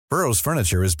Burrow's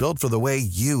furniture is built for the way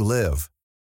you live.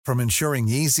 From ensuring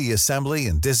easy assembly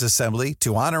and disassembly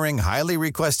to honoring highly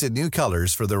requested new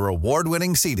colors for their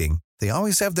award-winning seating, they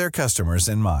always have their customers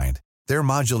in mind. Their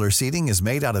modular seating is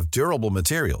made out of durable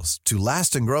materials to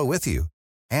last and grow with you.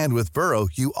 And with Burrow,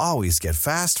 you always get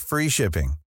fast, free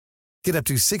shipping. Get up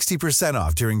to 60%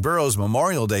 off during Burrow's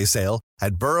Memorial Day sale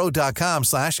at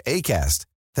burrow.com/ACAST.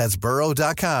 That's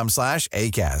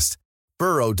burrow.com/ACAST.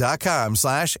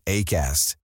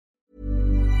 burrow.com/ACAST.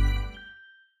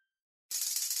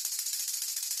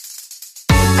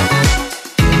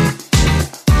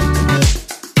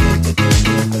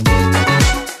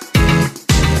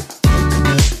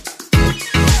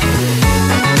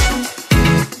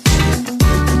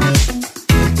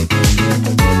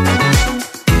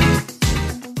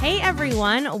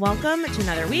 Welcome to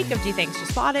another week of Do Thanks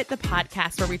Just Bought It, the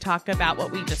podcast where we talk about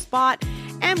what we just bought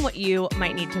and what you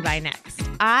might need to buy next.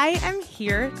 I am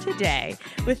here today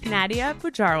with Nadia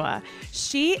Bujarwa.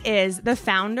 She is the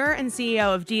founder and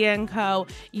CEO of Dia & Co.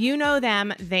 You know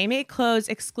them. They make clothes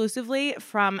exclusively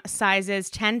from sizes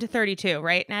 10 to 32,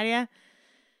 right, Nadia?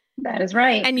 That is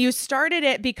right. And you started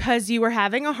it because you were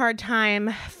having a hard time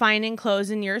finding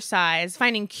clothes in your size,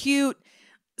 finding cute,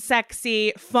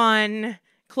 sexy, fun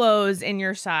clothes in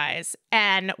your size.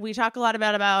 And we talk a lot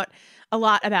about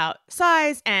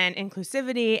size and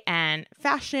inclusivity and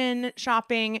fashion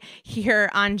shopping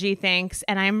here on G Thanks.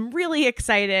 And I'm really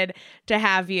excited to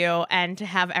have you and to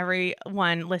have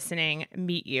everyone listening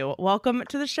meet you. Welcome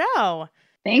to the show.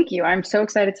 Thank you. I'm so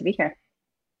excited to be here.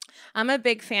 I'm a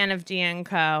big fan of Dia &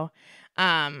 Co.,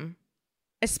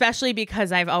 especially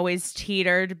because I've always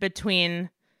teetered between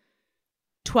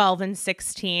 12 and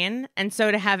 16. And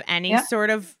so to have any sort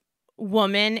of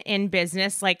woman in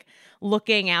business, like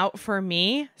looking out for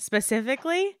me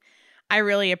specifically, I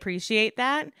really appreciate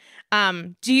that.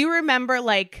 Do you remember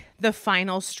like the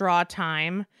final straw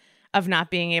time of not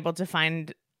being able to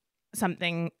find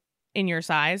something in your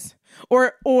size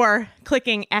or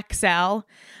clicking XL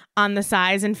on the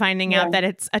size and finding out that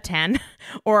it's a 10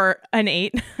 or an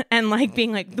 8 and like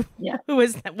being like,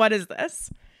 what is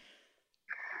this?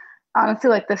 Honestly,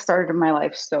 like this started in my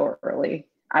life so early.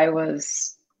 I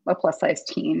was a plus size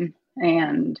teen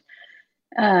and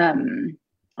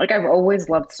like I've always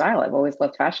loved style. I've always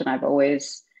loved fashion.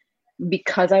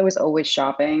 Because I was always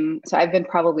shopping. So I've been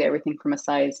probably everything from a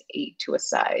size 8 to a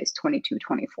size 22,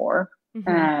 24.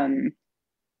 Mm-hmm.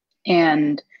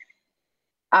 And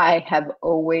I have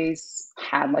always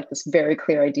had like this very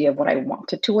clear idea of what I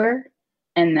wanted to wear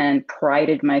and then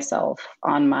prided myself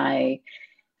on my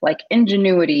like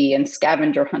ingenuity and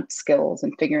scavenger hunt skills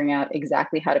and figuring out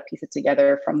exactly how to piece it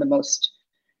together from the most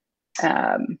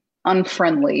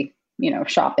unfriendly,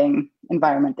 shopping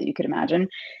environment that you could imagine.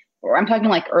 Or I'm talking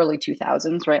like early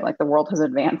 2000s, right? Like the world has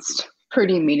advanced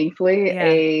pretty meaningfully. Yeah.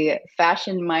 A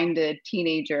fashion-minded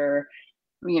teenager,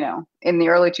 in the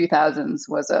early 2000s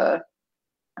was a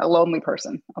lonely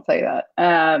person. I'll tell you that.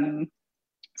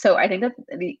 So I think that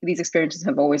these experiences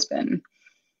have always been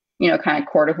kind of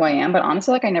core to who I am, but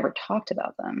honestly, like I never talked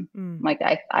about them. Like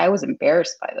I was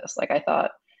embarrassed by this. Like I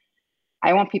thought,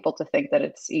 I want people to think that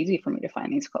it's easy for me to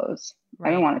find these clothes. Right.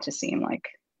 I don't want it to seem like,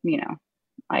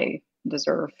 I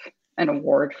deserve an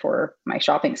award for my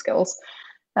shopping skills.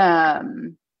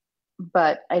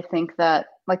 But I think that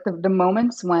like the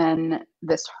moments when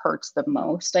this hurts the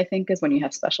most, I think is when you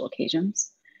have special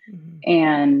occasions. Mm-hmm.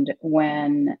 And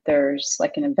when there's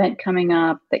like an event coming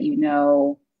up that you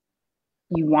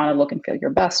want to look and feel your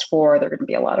best for, there are going to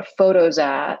be a lot of photos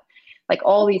at, like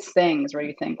all these things where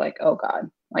you think like, oh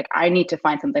God, like I need to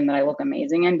find something that I look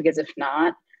amazing in, because if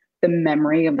not, the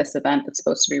memory of this event that's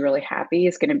supposed to be really happy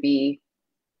is going to be,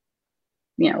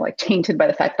 like tainted by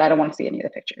the fact that I don't want to see any of the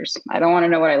pictures. I don't want to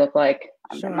know what I look like.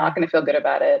 I'm not going to feel good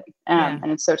about it.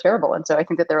 And it's so terrible. And so I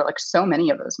think that there are like so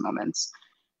many of those moments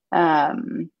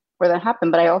where that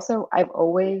happened. But I've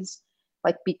always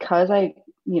like, because I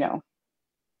never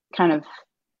had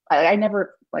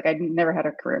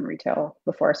a career in retail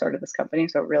before I started this company.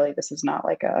 So really, this is not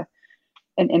like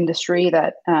an industry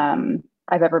that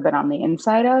I've ever been on the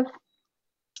inside of.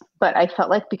 But I felt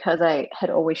like because I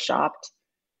had always shopped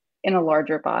in a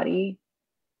larger body,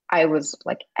 I was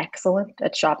like excellent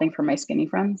at shopping for my skinny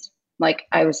friends. Like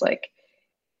I was like,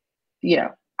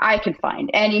 I can find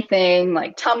anything.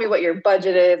 Like, tell me what your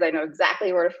budget is. I know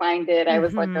exactly where to find it. I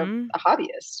was like a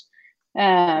hobbyist.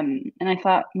 And I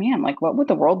thought, man, like what would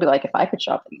the world be like if I could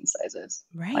shop in these sizes?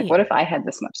 Right. Like, what if I had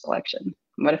this much selection?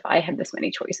 What if I had this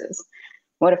many choices?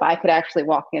 What if I could actually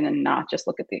walk in and not just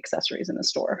look at the accessories in the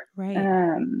store? Right.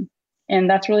 And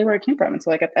that's really where it came from. And so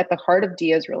like at the heart of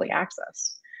Dia is really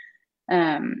access.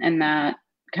 And that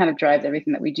kind of drives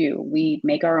everything that we do. We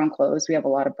make our own clothes. We have a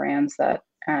lot of brands that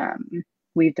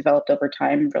we've developed over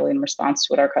time, really in response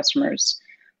to what our customers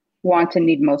want and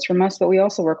need most from us. But we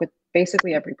also work with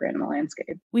basically every brand in the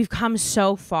landscape. We've come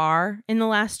so far in the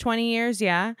last 20 years.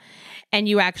 Yeah. And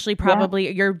you actually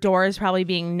probably, your door is probably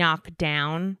being knocked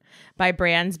down by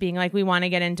brands being like, we want to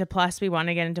get into plus, we want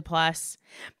to get into plus.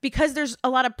 Because there's a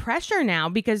lot of pressure now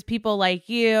because people like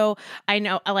you, I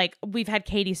know, like we've had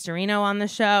Katie Sturino on the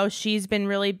show. She's been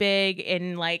really big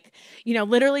in like, you know,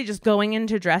 literally just going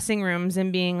into dressing rooms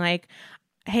and being like,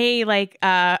 hey, like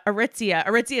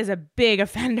Aritzia is a big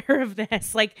offender of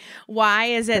this. Like, why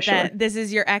is it that this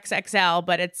is your XXL,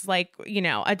 but it's like, you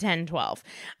know, a 10, 12?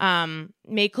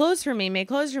 Make clothes for me.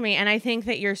 And I think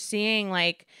that you're seeing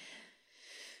like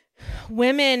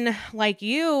women like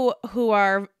you who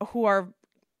are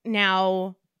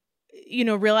now, you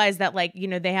know, realize that like, you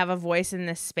know, they have a voice in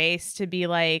this space to be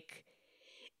like,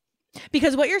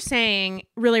 because what you're saying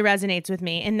really resonates with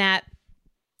me in that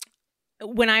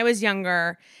when I was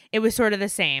younger, it was sort of the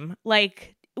same.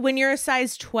 Like when you're a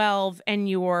size 12 and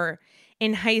you're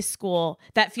in high school,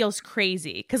 that feels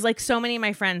crazy. Because like so many of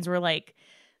my friends were like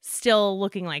still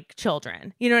looking like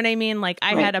children. You know what I mean? Like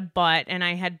I had a butt and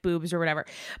I had boobs or whatever.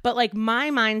 But like my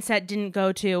mindset didn't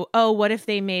go to, oh, what if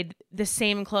they made the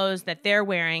same clothes that they're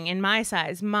wearing in my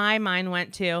size? My mind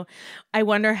went to, I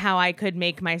wonder how I could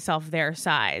make myself their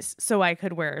size so I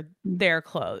could wear their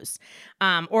clothes.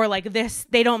 Or like this,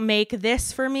 they don't make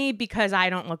this for me because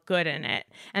I don't look good in it.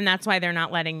 And that's why they're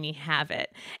not letting me have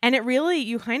it. And it really,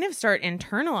 you kind of start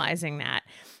internalizing that.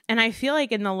 And I feel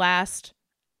like in the last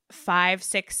 5,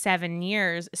 6, 7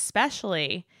 years,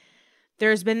 especially,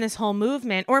 there's been this whole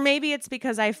movement, or maybe it's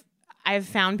because I've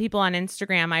found people on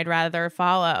Instagram I'd rather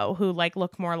follow who like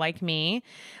look more like me,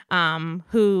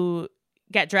 who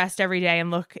get dressed every day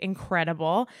and look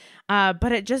incredible.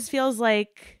 But it just feels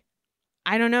like,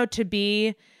 I don't know, to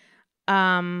be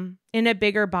in a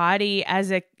bigger body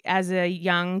as a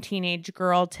young teenage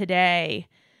girl today,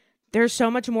 there's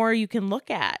so much more you can look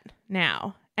at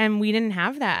now. And we didn't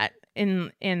have that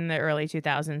in the early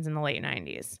 2000s and the late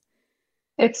 90s.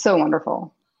 It's so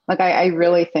wonderful. Like I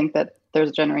really think that there's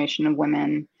a generation of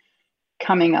women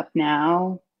coming up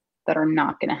now that are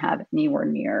not going to have anywhere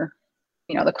near,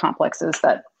 you know, the complexes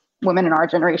that women in our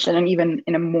generation, and even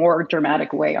in a more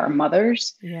dramatic way, our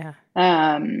mothers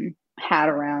had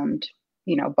around,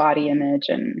 you know, body image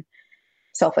and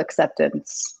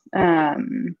self-acceptance.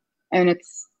 And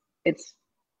it's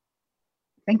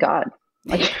thank God.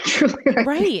 Like truly,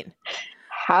 right.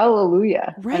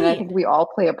 Hallelujah. Right. And I think we all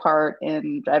play a part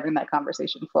in driving that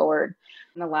conversation forward.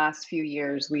 In the last few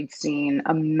years, we've seen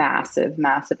a massive,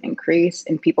 massive increase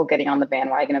in people getting on the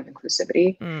bandwagon of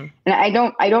inclusivity. And I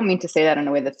don't mean to say that in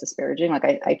a way that's disparaging. Like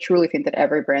I truly think that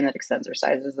every brand that extends their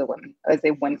size is a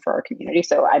win for our community.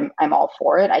 So I'm all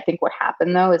for it. I think what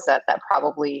happened though is that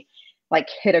probably like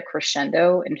hit a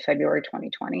crescendo in February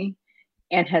 2020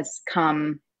 and has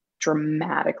come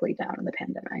dramatically down in the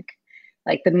pandemic.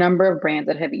 Like the number of brands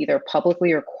that have either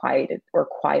publicly or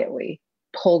quietly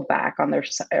pulled back on their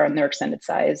extended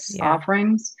size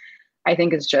offerings, I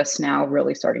think is just now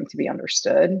really starting to be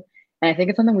understood. And I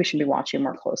think it's something we should be watching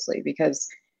more closely because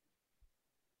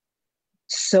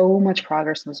so much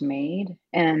progress was made.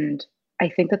 And I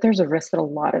think that there's a risk that a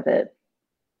lot of it,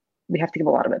 we have to give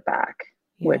a lot of it back,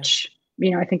 which,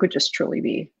 you know, I think would just truly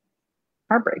be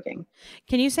heartbreaking.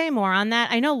 Can you say more on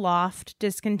that? I know Loft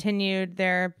discontinued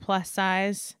their plus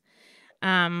size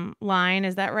line.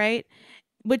 Is that right?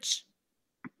 Which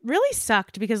really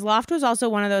sucked because Loft was also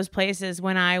one of those places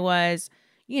when I was,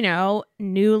 you know,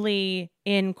 newly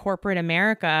in corporate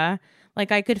America,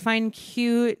 like I could find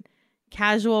cute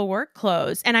casual work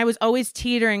clothes. And I was always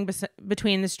teetering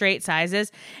between the straight sizes.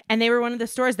 And they were one of the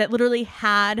stores that literally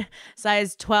had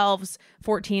size 12s,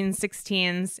 14s,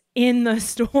 16s in the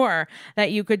store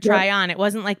that you could try on. It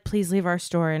wasn't like, please leave our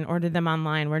store and order them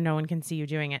online where no one can see you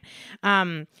doing it.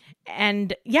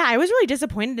 And yeah, I was really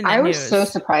disappointed in that I was news. so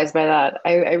surprised by that.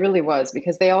 I really was,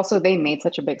 because they made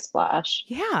such a big splash.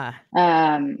 Yeah.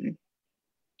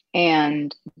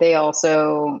 And they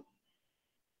also,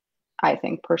 I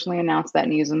think, personally announced that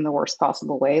news in the worst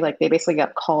possible way. Like they basically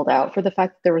got called out for the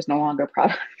fact that there was no longer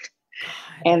product.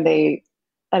 And I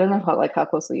don't know how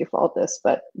closely you followed this,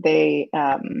 but they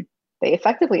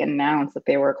effectively announced that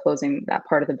they were closing that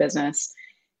part of the business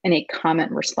in a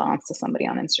comment response to somebody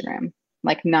on Instagram.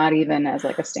 Like not even as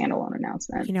like a standalone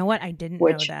announcement. You know what? I didn't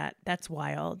know that. That's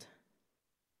wild.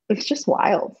 It's just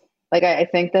wild. Like I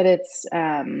think that it's,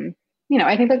 you know,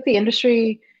 I think that the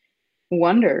industry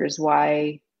wonders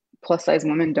why plus size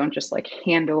women don't just like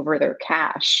hand over their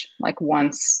cash like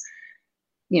once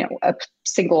a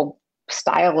single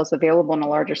style is available in a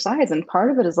larger size. And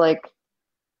part of it is like,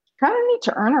 kind of need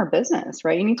to earn our business,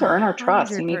 right? You need to earn our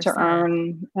trust. 100%. You need to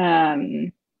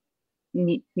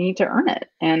need to earn it.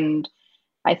 And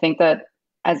I think that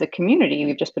as a community,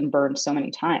 we've just been burned so many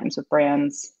times with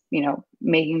brands,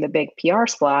 making the big PR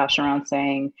splash around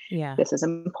saying, this is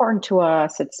important to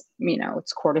us. It's,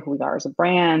 it's core to who we are as a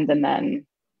brand. And then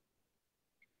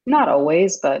not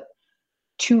always, but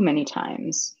too many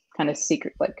times kind of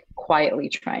quietly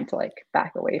trying to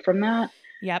back away from that.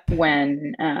 Yep.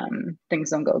 When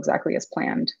things don't go exactly as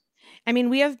planned. I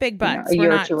mean, we have big butts. We're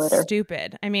not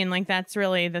stupid. I mean, that's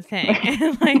really the thing.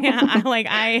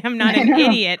 I am not an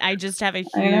idiot. I just have a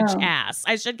huge ass.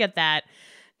 I should get that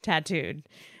tattooed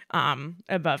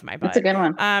above my butt. That's a good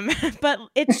one. But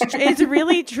it's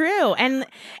really true. And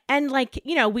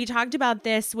we talked about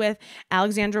this with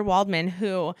Alexandra Waldman,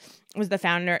 who is the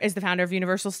founder of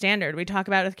Universal Standard. We talk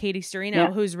about it with Katie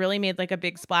Sturino, who's really made a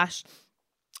big splash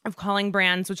of calling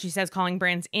brands, which she says calling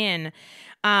brands in.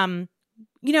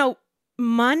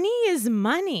 Money is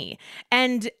money,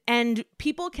 and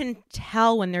people can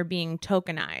tell when they're being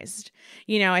tokenized.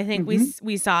 I think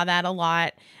we saw that a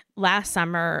lot last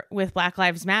summer with Black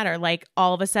Lives Matter.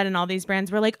 All of a sudden, all these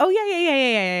brands were like, "Oh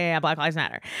yeah, Black Lives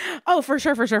Matter. Oh, for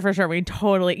sure. We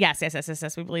totally yes,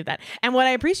 we believe that." And what I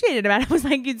appreciated about it was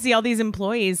you'd see all these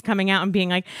employees coming out and being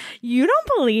like, "You don't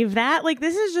believe that?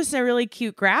 This is just a really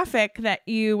cute graphic that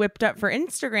you whipped up for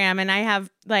Instagram, and I have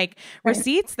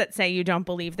receipts that say you don't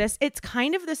believe this." It's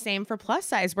kind of the same for plus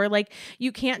size, where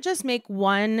you can't just make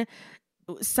one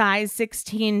size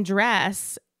 16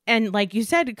 dress. And like you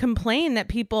said, complain that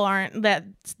people aren't, that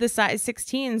the size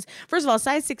 16s, first of all,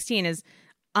 size 16 is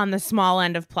on the small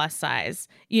end of plus size,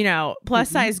 plus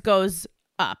size goes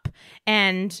up,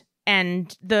 and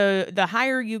the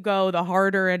higher you go, the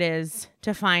harder it is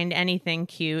to find anything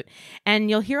cute. And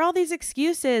you'll hear all these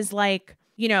excuses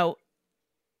the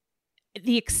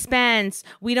expense,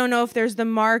 we don't know if there's the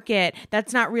market,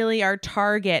 that's not really our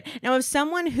target. Now, if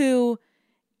someone who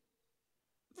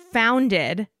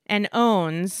founded and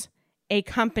owns a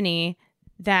company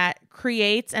that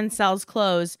creates and sells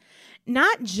clothes,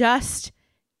 not just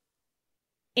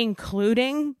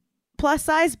including plus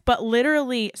size, but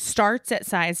literally starts at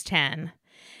size 10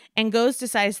 and goes to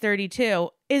size 32,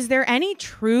 is there any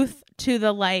truth to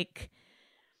the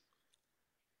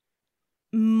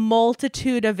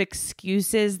multitude of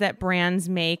excuses that brands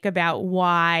make about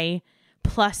why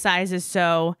plus size is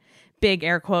so, big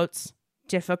air quotes,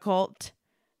 difficult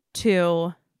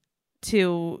to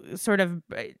sort of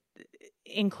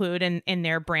include in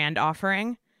their brand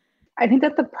offering? I think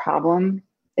that the problem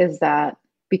is that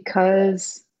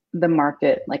because the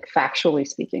market, factually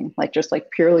speaking, just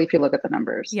purely if you look at the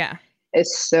numbers,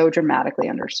 is so dramatically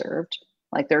underserved.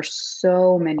 There's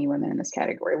so many women in this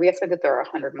category. We estimate that there are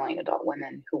 100 million adult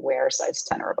women who wear size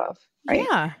 10 or above, right?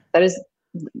 Yeah. That is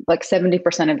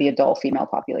 70% of the adult female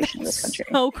population in this country.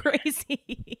 So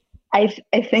crazy. I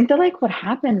think that what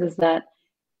happens is that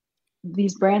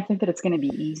these brands think that it's going to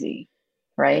be easy,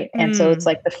 right? And so it's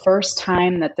the first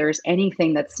time that there's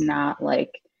anything that's not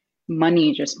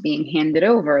money just being handed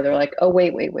over, they're like, oh,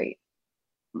 wait.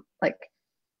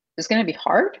 It's going to be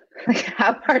hard?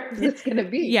 How hard is this going to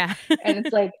be? Yeah. And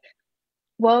it's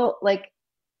well,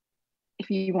 if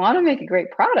you want to make a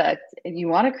great product and you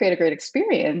want to create a great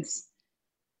experience,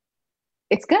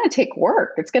 it's going to take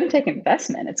work. It's going to take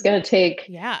investment. It's going to take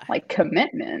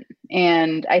commitment.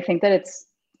 And I think that it's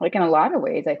in a lot of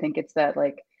ways, I think it's that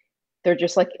there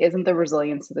just isn't the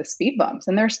resilience to the speed bumps.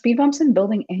 And there are speed bumps in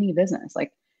building any business.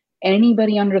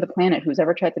 Anybody under the planet who's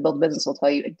ever tried to build a business will tell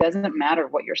you it doesn't matter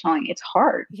what you're selling. It's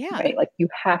hard. Yeah. Right. You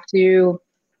have to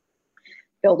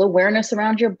build awareness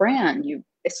around your brand.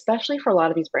 Especially for a lot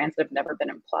of these brands that have never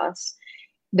been in plus,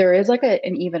 there is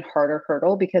an even harder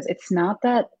hurdle, because it's not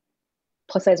that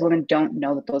plus size women don't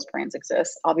know that those brands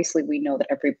exist. Obviously, we know that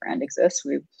every brand exists.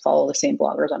 We follow the same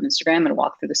bloggers on Instagram and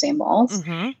walk through the same malls.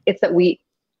 Mm-hmm. It's that we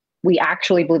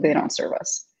actually believe they don't serve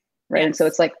us. Right. Yes. And so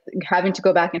it's having to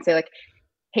go back and say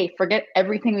hey, forget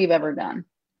everything we've ever done.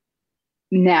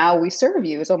 Now we serve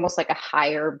you. It's almost a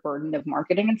higher burden of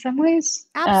marketing in some ways.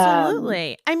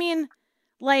 Absolutely. I mean,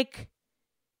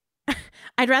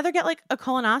 I'd rather get a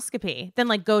colonoscopy than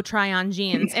go try on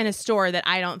jeans in a store that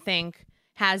I don't think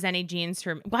has any jeans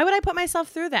for me. Why would I put myself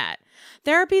through that?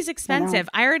 Therapy's expensive.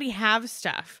 I already have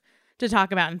stuff to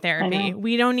talk about in therapy.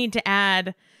 We don't need to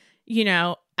add,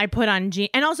 I put on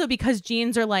jeans. And also because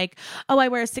jeans are like, oh, I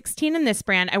wear 16 in this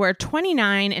brand. I wear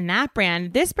 29 in that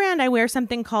brand. This brand, I wear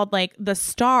something called like the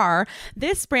Star.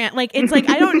 This brand, like, it's like,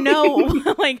 I don't know,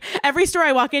 like every store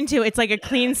I walk into, it's like a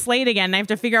clean slate again. And I have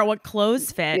to figure out what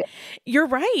clothes fit. Yeah. You're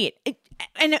right.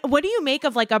 And what do you make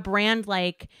of like a brand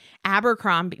like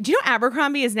Abercrombie? Do you know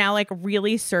Abercrombie is now like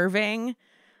really serving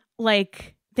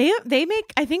like they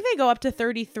make, I think they go up to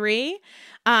 33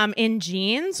 in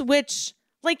jeans, which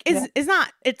like is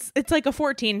not, it's like a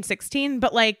 14, 16,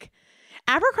 but like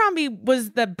Abercrombie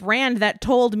was the brand that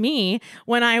told me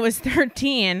when I was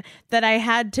 13 that I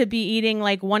had to be eating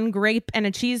like one grape and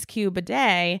a cheese cube a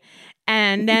day.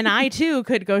 And then I too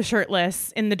could go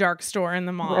shirtless in the dark store in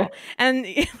the mall. Right. And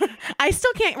I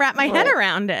still can't wrap my head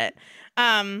around it.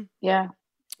 Yeah.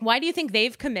 Why do you think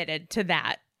they've committed to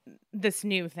this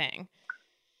new thing?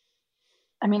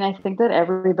 I mean, I think that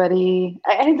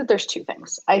I think that there's two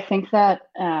things. I think that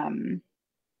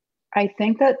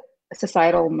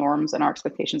societal norms and our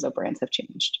expectations of brands have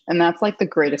changed. And that's like the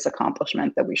greatest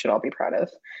accomplishment that we should all be proud of,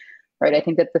 right? I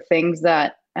think that the things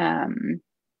that,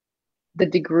 the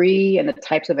degree and the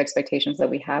types of expectations that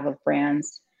we have of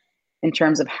brands in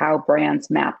terms of how brands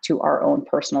map to our own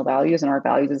personal values and our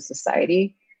values as a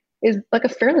society is like a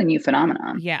fairly new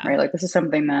phenomenon, right? Like this is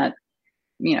something that,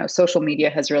 social media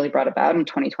has really brought about in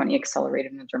 2020,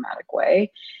 accelerated in a dramatic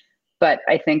way. But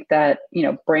I think that,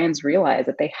 brands realize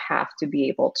that they have to be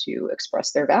able to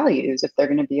express their values if they're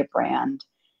going to be a brand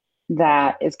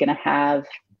that is going to have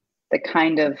the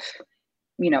kind of,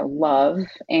 love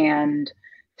and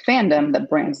fandom that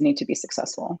brands need to be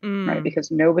successful, right?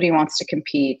 Because nobody wants to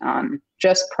compete on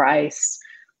just price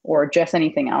or just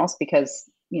anything else because,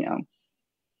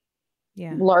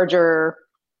 larger,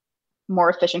 more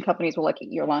efficient companies will like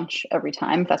eat your lunch every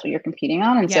time if that's what you're competing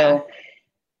on. And so,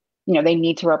 they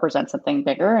need to represent something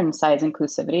bigger, and size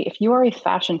inclusivity. If you are a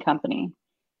fashion company,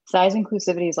 size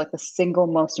inclusivity is like the single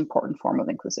most important form of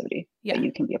inclusivity that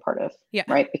you can be a part of,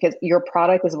 right? Because your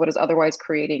product is what is otherwise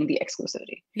creating the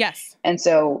exclusivity. Yes. And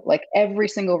so like every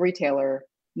single retailer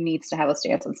needs to have a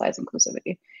stance on size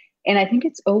inclusivity. And I think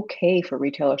it's okay for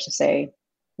retailers to say,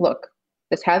 look,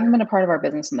 this hasn't been a part of our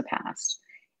business in the past.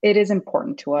 It is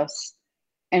important to us,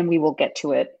 and we will get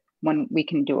to it when we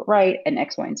can do it right in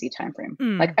X, Y, and Z timeframe.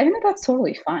 Like, I think that's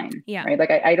totally fine. Yeah. Right. Like,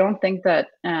 I don't think that,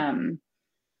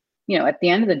 at the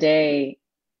end of the day,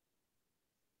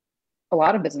 a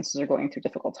lot of businesses are going through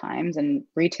difficult times, and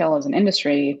retail as an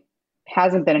industry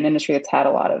hasn't been an industry that's had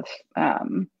a lot of,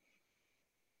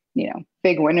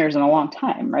 big winners in a long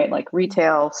time, right? Like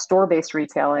retail, store-based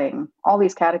retailing, all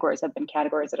these categories have been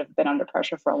categories that have been under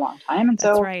pressure for a long time. And that's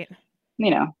so, right.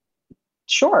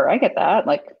 Sure, I get that.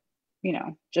 Like,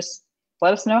 just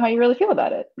let us know how you really feel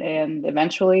about it. And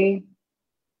eventually,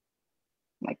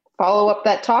 like, follow up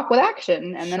that talk with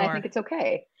action. And then I think it's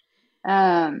okay.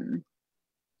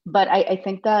 But I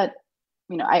think that,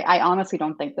 I honestly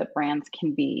don't think that brands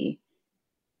can be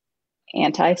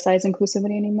anti-size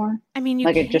inclusivity anymore. I mean,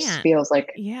 it just feels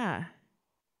like a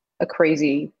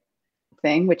crazy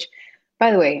thing, which,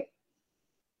 by the way,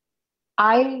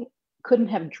 I couldn't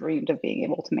have dreamed of being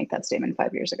able to make that statement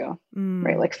 5 years ago,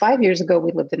 right? Like 5 years ago,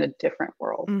 we lived in a different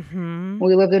world. Mm-hmm.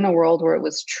 We lived in a world where it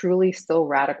was truly still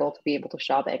radical to be able to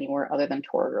shop anywhere other than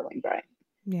Torrid or Lane-Bryant.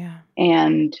 Yeah.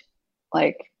 And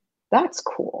like, that's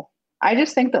cool. I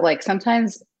just think that like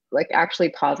sometimes like actually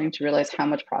pausing to realize how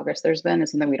much progress there's been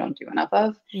is something we don't do enough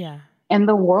of. Yeah. And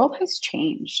the world has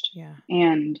changed. Yeah.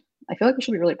 And I feel like we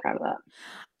should be really proud of that.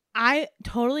 I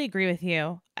totally agree with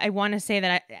you. I want to say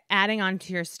that adding on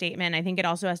to your statement, I think it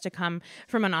also has to come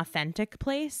from an authentic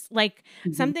place. Like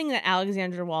something that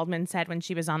Alexandra Waldman said when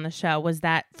she was on the show was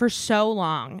that for so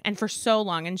long, and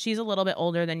she's a little bit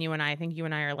older than you and I think you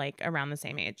and I are like around the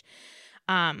same age.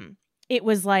 It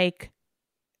was like,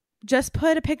 just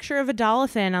put a picture of a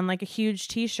dolphin on like a huge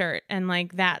t-shirt, and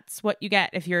like, that's what you get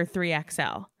if you're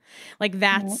 3XL. Like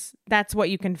that's what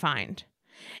you can find.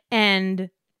 And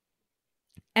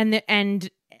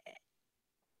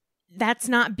that's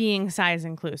not being size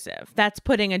inclusive. That's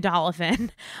putting a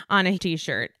dolphin on a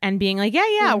t-shirt and being like,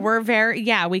 we're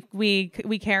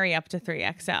we carry up to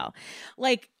 3XL.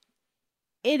 Like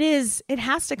it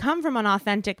has to come from an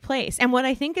authentic place. And what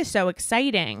I think is so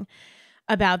exciting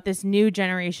about this new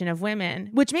generation of women,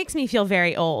 which makes me feel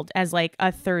very old as like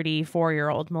a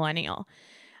 34-year-old millennial,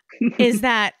 is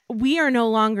that we are no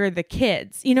longer the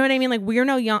kids. You know what I mean? Like we're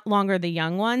no longer the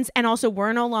young ones. And also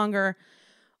we're no longer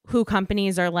who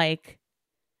companies are like,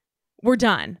 we're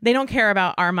done. They don't care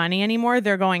about our money anymore.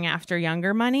 They're going after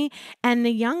younger money. And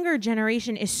the younger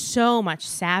generation is so much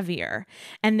savvier,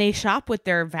 and they shop with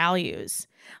their values.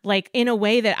 like in a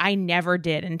way that I never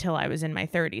did until I was in my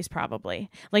 30s, probably.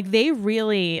 Like they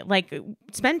really like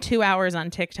spend 2 hours on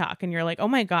TikTok and you're like, oh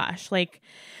my gosh, like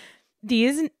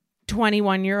these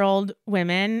 21-year-old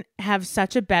women have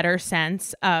such a better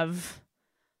sense of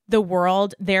the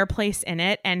world, their place in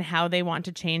it, and how they want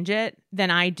to change it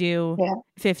than I do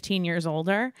 15 years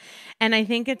older. And I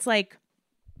think it's like,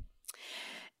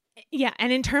 yeah.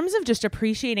 And in terms of just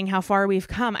appreciating how far we've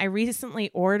come, I recently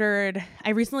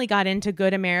got into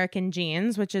Good American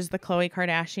Jeans, which is the Khloe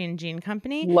Kardashian jean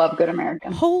company. Love Good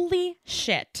American. Holy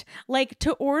shit. Like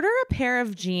to order a pair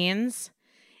of jeans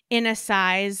in a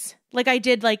size, like I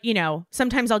did, like, you know,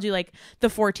 sometimes I'll do like the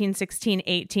 14, 16,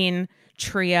 18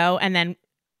 trio. And then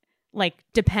like,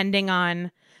 depending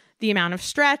on the amount of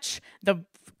stretch,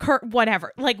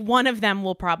 whatever, like one of them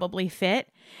will probably fit.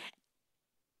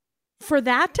 For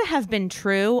that to have been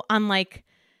true on like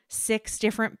 6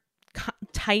 different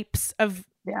types of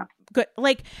good,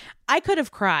 like I could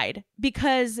have cried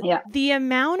because the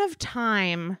amount of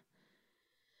time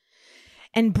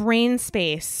and brain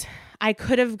space I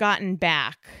could have gotten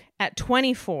back at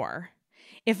 24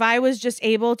 if I was just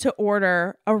able to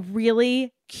order a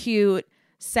really cute,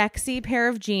 sexy pair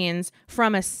of jeans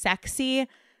from a sexy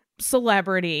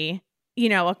celebrity, you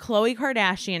know, a Khloe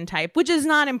Kardashian type, which is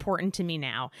not important to me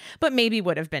now, but maybe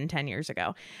would have been 10 years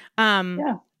ago.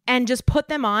 And just put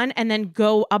them on and then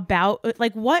go about,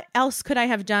 like, what else could I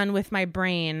have done with my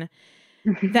brain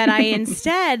that I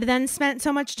instead then spent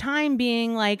so much time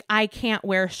being like, I can't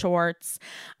wear shorts.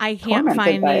 I can't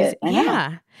find these.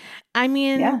 I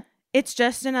mean, it's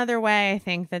just another way I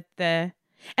think that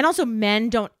and also men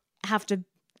don't have to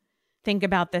think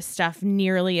about this stuff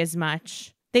nearly as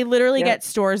much. They literally get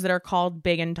stores that are called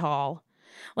Big and Tall.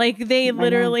 Like they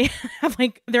literally have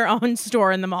like their own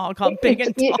store in the mall called Big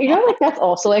and Tall. You know, like that's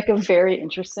also like a very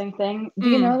interesting thing. Do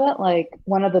you know that like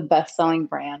one of the best selling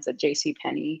brands at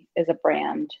JCPenney is a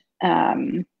brand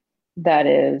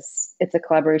it's a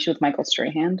collaboration with Michael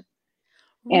Strahan,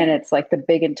 and it's like the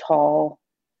Big and Tall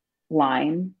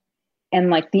line. And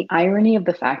like the irony of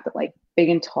the fact that like Big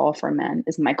and Tall for men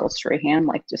is Michael Strahan,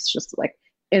 like just like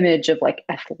image of like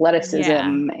athleticism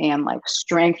and like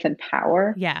strength and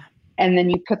power. Yeah. And then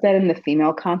you put that in the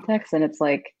female context and it's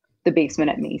like the basement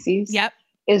at Macy's. Yep.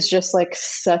 Is just like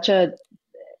such a,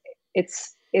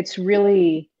 it's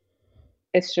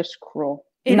just cruel.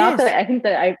 I think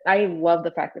that I love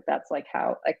the fact that that's like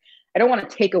how, like, I don't want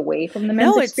to take away from the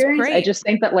men's experience. I just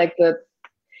think that like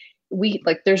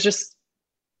there's just,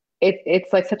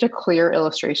 it's like such a clear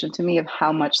illustration to me of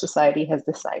how much society has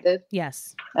decided.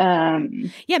 Yes.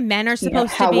 Men are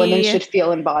supposed to be how women should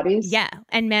feel in bodies. Yeah.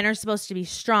 And men are supposed to be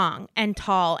strong and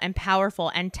tall and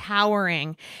powerful and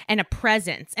towering and a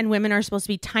presence. And women are supposed to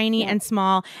be tiny and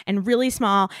small and really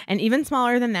small and even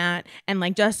smaller than that. And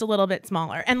like just a little bit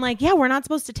smaller. And like, we're not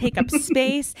supposed to take up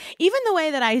space. Even the way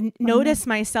that I notice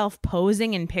myself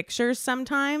posing in pictures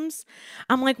sometimes,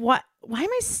 I'm like, why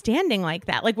am I standing like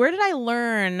that? Like, where did I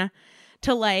learn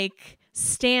to like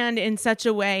stand in such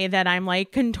a way that I'm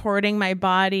like contorting my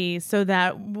body so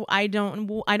that I don't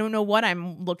know what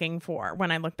I'm looking for when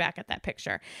I look back at that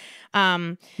picture.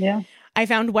 I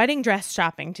found wedding dress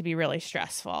shopping to be really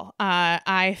stressful.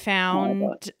 I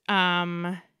found,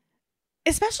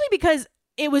 especially because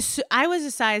I was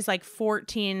a size like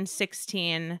 14,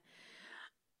 16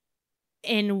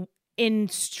 in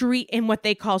what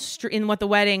the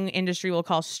wedding industry will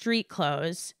call street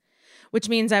clothes, which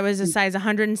means I was a size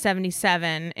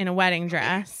 177 in a wedding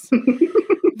dress.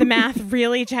 The math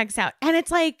really checks out. And it's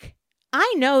like,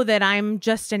 I know that I'm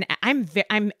just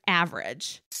I'm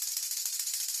average.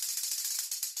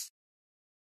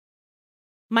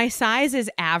 My size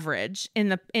is average in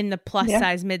the plus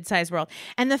size, mid-size world.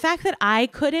 And the fact that I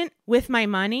couldn't, with my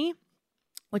money,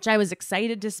 which I was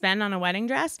excited to spend on a wedding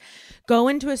dress, go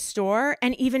into a store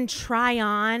and even try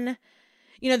on,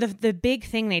 the big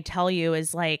thing they tell you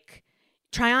is like,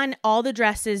 try on all the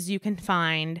dresses you can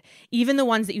find, even the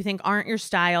ones that you think aren't your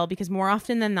style, because more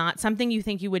often than not, something you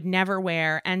think you would never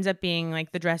wear ends up being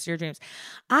like the dress of your dreams.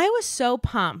 I was so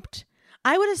pumped.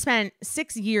 I would have spent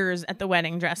 6 years at the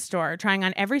wedding dress store trying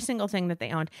on every single thing that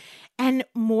they owned. And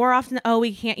more often,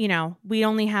 we can't, we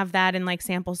only have that in like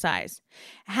sample size.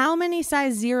 How many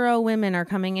size 0 women are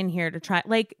coming in here to try?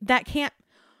 Like that can't,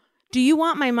 do you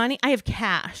want my money? I have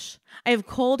cash. I have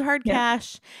cold hard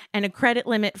cash and a credit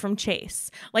limit from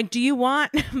Chase. Like, do you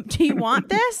want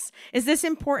this? Is this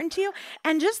important to you?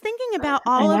 And just thinking about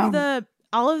all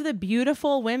of the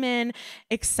beautiful women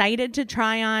excited to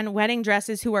try on wedding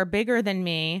dresses who are bigger than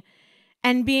me,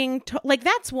 and being like,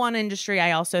 that's one industry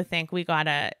I also think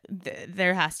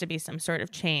there has to be some sort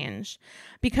of change,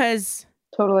 because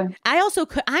Totally.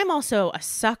 I'm also a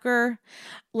sucker.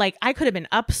 Like, I could have been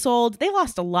upsold. They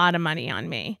lost a lot of money on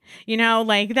me,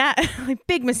 like that, like,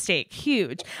 big mistake,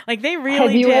 huge. Like, they really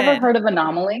Have you did. ever heard of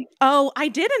Anomaly? Oh, I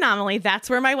did Anomaly. That's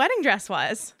where my wedding dress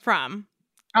was from.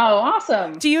 Oh,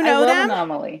 awesome. Do you know them?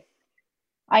 Anomaly.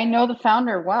 I know the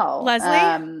founder well.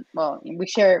 Leslie? Well, we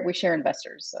share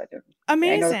investors. So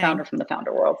Amazing. I know the founder from the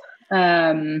founder world.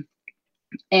 And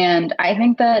I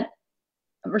think that,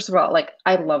 first of all, like,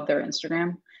 I love their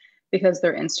Instagram, because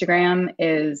their Instagram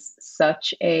is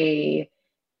such a,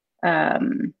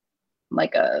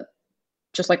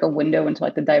 just like a window into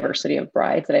like the diversity of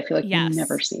brides that I feel like you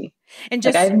never see. And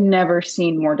just, like, I've never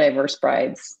seen more diverse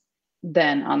brides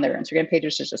than on their Instagram page.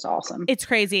 It's just awesome. It's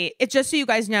crazy. It's just so you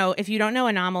guys know, if you don't know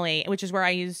Anomaly, which is where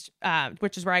I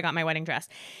got my wedding dress.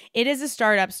 It is a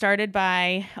startup started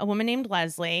by a woman named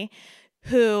Leslie,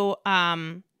 who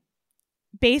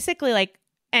basically, like,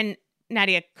 and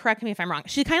Nadia, correct me if I'm wrong,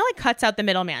 she kind of like cuts out the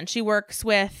middleman. She works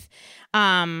with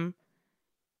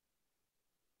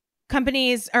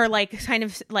companies, or like kind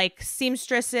of like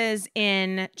seamstresses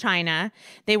in China.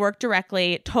 They work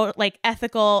directly, like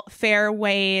ethical, fair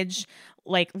wage,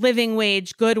 like living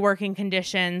wage, good working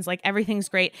conditions, like everything's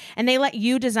great. And they let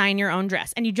you design your own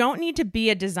dress. And you don't need to be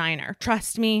a designer.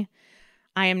 Trust me,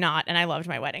 I am not. And I loved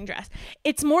my wedding dress.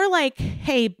 It's more like,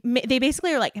 hey, they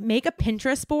basically are like, make a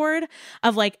Pinterest board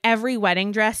of like every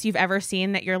wedding dress you've ever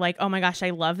seen that you're like, oh my gosh,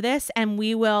 I love this. And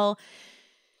we will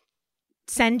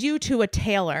send you to a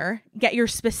tailor, get your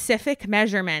specific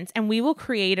measurements, and we will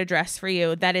create a dress for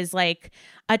you that is like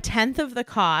 1/10 of the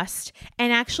cost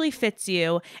and actually fits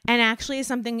you and actually is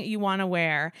something that you want to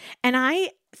wear. And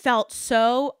I felt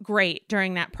so great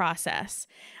during that process.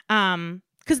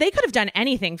 Because they could have done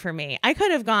anything for me. I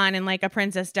could have gone in like a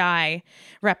Princess Di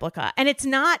replica. And it's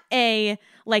not a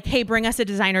like, hey, bring us a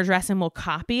designer dress and we'll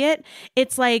copy it.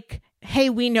 It's like, hey,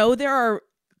 we know there are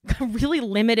really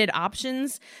limited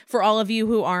options for all of you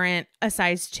who aren't a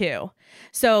size 2.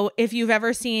 So if you've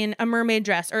ever seen a mermaid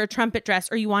dress or a trumpet dress,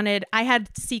 or I had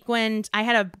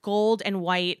a gold and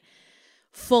white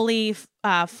fully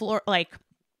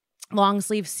long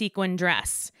sleeve sequin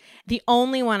dress. The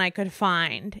only one I could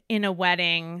find in a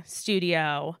wedding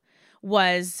studio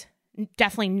was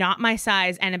definitely not my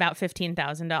size and about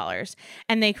 $15,000.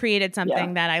 And they created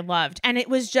something that I loved. And it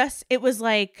was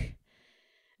like,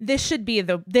 this should be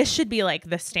like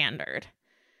the standard.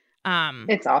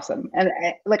 It's awesome. And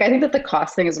I think that the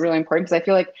cost thing is really important, because I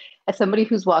feel like, as somebody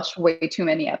who's watched way too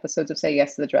many episodes of Say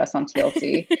Yes to the Dress on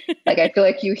TLC, like, I feel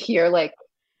like you hear like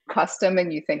custom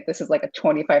and you think this is like a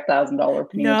 $25,000 Panini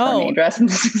Tornado dress, and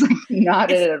this is like not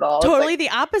it at all. Totally like, the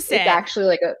opposite. It's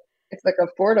actually it's like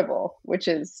affordable, which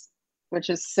is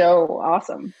so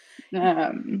awesome.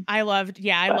 I loved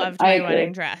my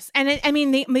wedding dress. And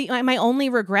my only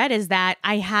regret is that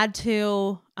I had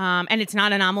to, and it's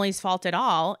not Anomaly's fault at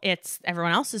all, it's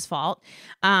everyone else's fault,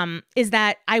 is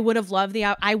that I would have loved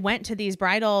I went to these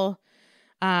bridal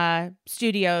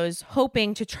studios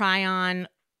hoping to try on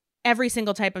every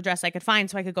single type of dress I could find,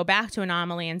 so I could go back to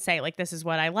Anomaly and say, like, this is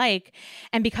what I like.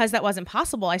 And because that wasn't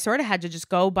possible, I sort of had to just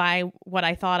go by what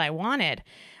I thought I wanted.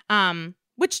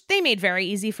 Which they made very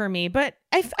easy for me, but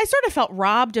I sort of felt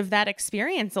robbed of that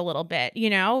experience a little bit,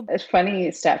 A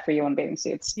funny stat for you on bathing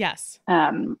suits. Yes.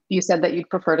 You said that you'd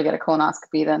prefer to get a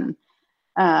colonoscopy than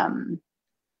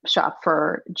shop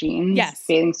for jeans. Yes.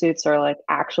 Bathing suits are like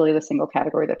actually the single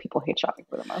category that people hate shopping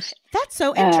for the most. That's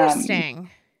so interesting.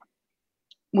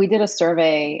 We did a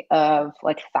survey of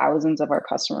like thousands of our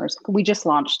customers. We just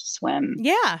launched swim.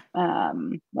 Yeah.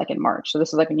 Like in March. So this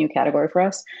is like a new category for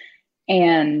us.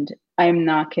 And I'm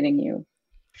not kidding you.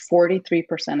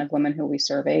 43% of women who we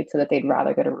surveyed said that they'd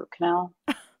rather get a root canal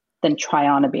than try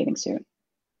on a bathing suit.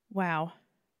 Wow.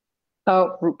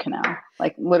 Oh, root canal.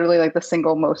 Like literally like the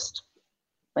single most,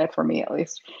 for me at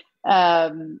least.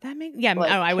 That makes, yeah.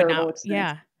 Like, I would not. Experience.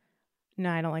 Yeah. No,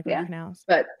 I don't like root canals.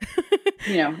 But,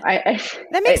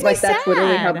 that makes me sad. That's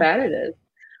literally how bad it is.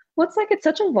 Well, it's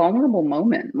such a vulnerable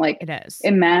moment. Like, it is.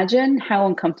 Imagine how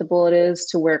uncomfortable it is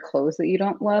to wear clothes that you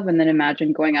don't love, and then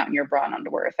imagine going out in your bra and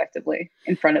underwear effectively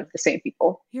in front of the same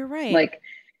people. You're right. Like,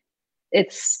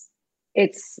 it's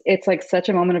like such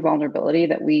a moment of vulnerability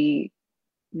that we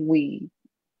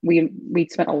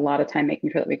spent a lot of time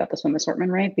making sure that we got the swim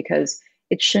assortment right, because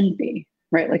it shouldn't be,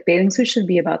 right? Like, bathing suits should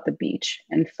be about the beach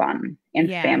and fun and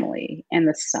family and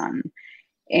the sun.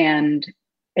 And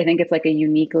I think it's like a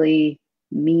uniquely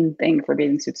mean thing for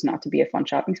bathing suits not to be a fun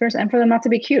shopping experience and for them not to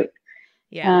be cute.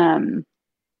 Yeah. And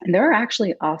there are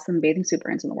actually awesome bathing suit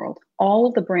brands in the world. All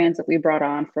of the brands that we brought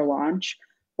on for launch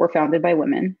were founded by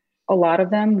women a lot of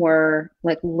them were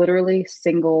like literally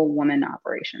single woman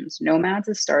operations. Nomads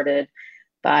is started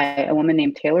by a woman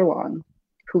named Taylor Long,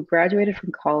 who graduated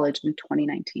from college in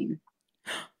 2019.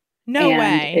 No and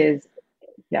way. Is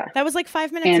yeah. That was like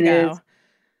 5 minutes And ago.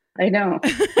 I know.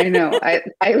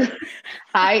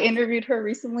 I interviewed her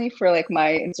recently for like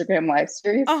my Instagram live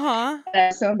series. Uh-huh. And I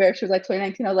was so embarrassed. She was like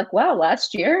 2019. I was like, wow,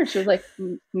 last year? And she was like,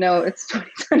 no, it's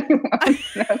 2021.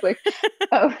 And I was like,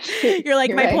 oh shit. You're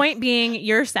like, my right. point being,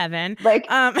 you're 7. Like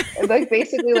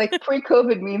basically like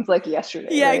pre-COVID means like yesterday.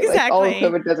 Yeah, right? exactly. Like all of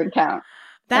COVID doesn't count.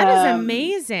 That is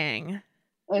amazing.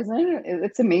 Isn't it?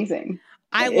 It's amazing.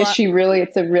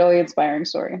 It's a really inspiring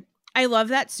story. I love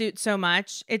that suit so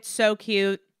much. It's so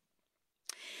cute.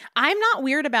 I'm not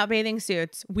weird about bathing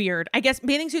suits. Weird. I guess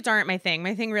bathing suits aren't my thing.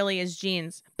 My thing really is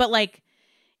jeans. But like,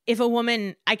 if a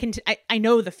woman, I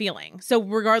know the feeling. So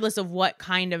regardless of what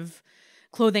kind of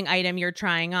clothing item you're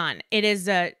trying on, it is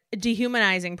a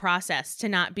dehumanizing process to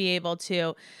not be able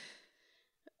to.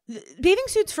 Bathing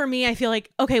suits for me, I feel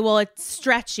like, okay, well, it's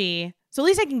stretchy, so at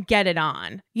least I can get it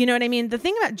on. You know what I mean? The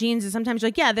thing about jeans is sometimes you're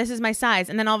like, yeah, this is my size.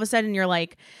 And then all of a sudden you're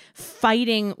like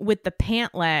fighting with the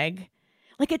pant leg.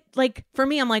 Like for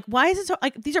me, I'm like, why is it so,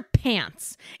 like, these are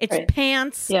pants. It's right.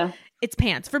 Pants. Yeah. It's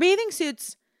pants. For bathing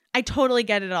suits, I totally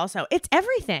get it also. It's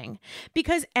everything,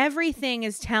 because everything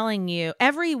is telling you,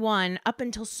 everyone up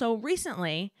until so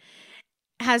recently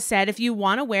has said, if you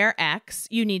want to wear X,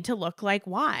 you need to look like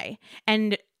Y.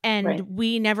 And right.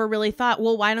 We never really thought,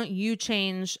 well, why don't you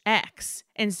change X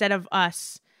instead of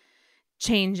us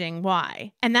changing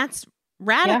Y? And that's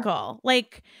radical. Yeah.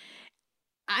 Like,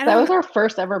 that was our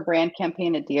first ever brand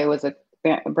campaign at Dia. Was a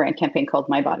brand campaign called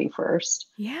My Body First.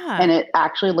 Yeah. And it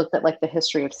actually looked at like the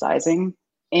history of sizing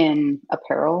in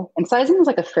apparel. And sizing is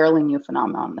like a fairly new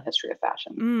phenomenon in the history of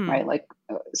fashion, right? Like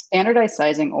standardized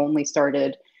sizing only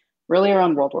started really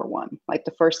around World War I. Like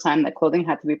the first time that clothing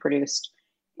had to be produced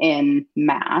in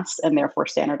mass and therefore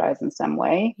standardized in some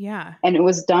way. Yeah. And it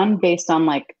was done based on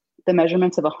like the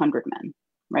measurements of 100 men,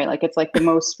 right? Like it's like the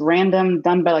most random,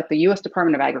 done by like the US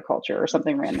Department of Agriculture or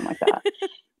something random like that.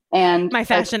 And my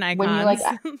fashion like, icons, when you like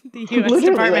the US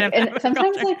Department of Agriculture.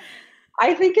 Sometimes like,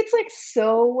 I think it's like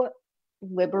so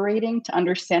liberating to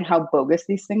understand how bogus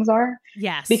these things are.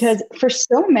 Yes. Because for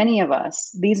so many of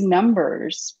us, these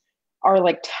numbers are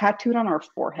like tattooed on our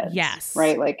foreheads. Yes.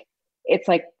 Right? Like it's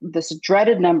like this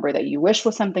dreaded number that you wish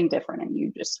was something different and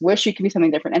you just wish you could be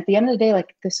something different. At the end of the day,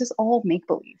 like this is all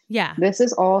make-believe. Yeah. This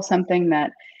is all something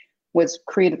that was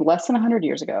created less than 100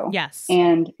 years ago. Yes.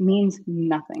 And means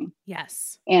nothing.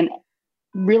 Yes. And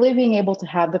really being able to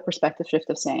have the perspective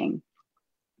shift of saying,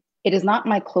 it is not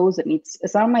my clothes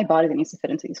it's not my body that needs to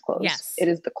fit into these clothes. Yes. It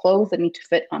is the clothes that need to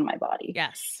fit on my body.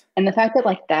 Yes. And the fact that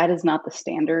like that is not the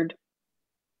standard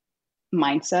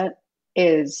mindset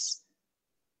is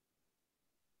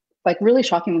like really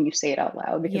shocking when you say it out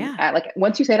loud. Because like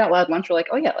once you say it out loud, once you're like,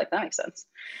 oh yeah, like that makes sense.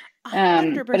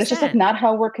 100%. But it's just like not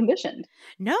how we're conditioned.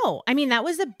 No, I mean, that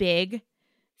was a big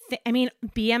I mean,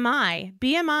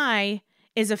 BMI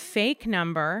is a fake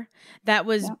number that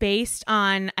was based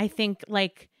on, I think,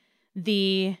 like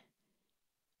the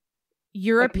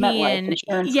European,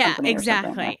 like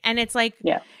exactly. Right? And it's like,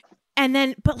 and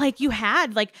then, but like you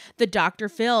had like the Dr.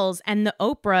 Phil's and the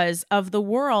Oprahs of the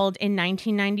world in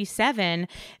 1997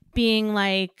 being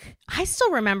like, I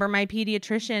still remember my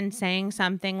pediatrician saying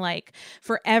something like,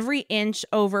 for every inch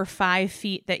over 5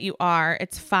 feet that you are,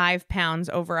 it's 5 pounds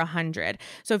over 100.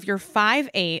 So if you're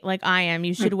 5'8", like I am,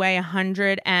 you should weigh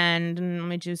 100 and let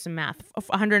me do some math,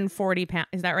 140 pounds.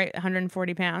 Is that right?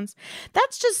 140 pounds.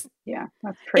 That's just,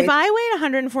 that's crazy. If I weighed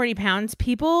 140 pounds,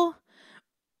 people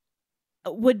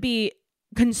would be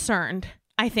concerned,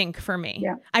 I think, for me.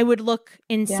 Yeah. I would look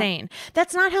insane.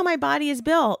 That's not how my body is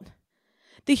built.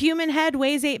 The human head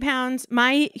weighs 8 pounds.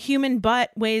 My human butt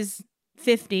weighs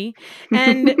 50.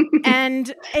 And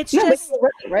it's just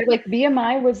right. Like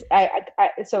BMI was,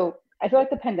 so I feel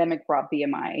like the pandemic brought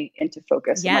BMI into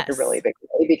focus in like a really big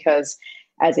way, because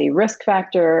as a risk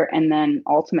factor and then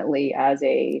ultimately as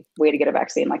a way to get a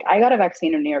vaccine. Like I got a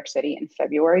vaccine in New York City in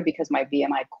February because my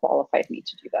BMI qualified me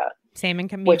to do that. Same in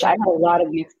community. Which I had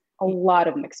a lot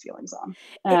of mixed feelings on.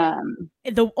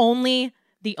 The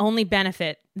only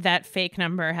benefit that fake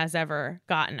number has ever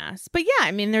gotten us. But yeah,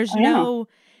 I mean, there's no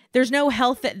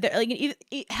health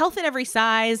health at every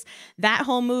size, that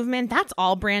whole movement, that's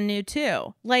all brand new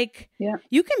too. Like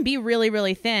you can be really,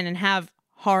 really thin and have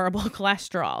horrible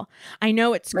cholesterol. I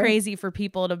know it's crazy for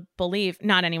people to believe,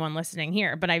 not anyone listening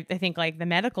here, but I think like the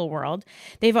medical world,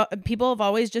 people have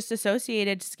always just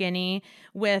associated skinny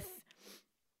with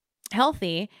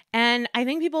healthy. And I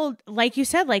think people, like you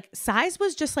said, like size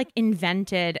was just like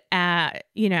invented at,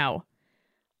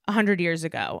 100 years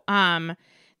ago.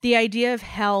 The idea of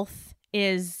health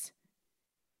is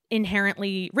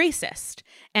inherently racist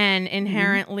and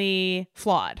inherently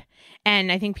flawed.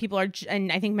 And I think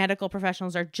and I think medical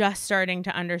professionals are just starting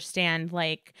to understand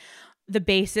like the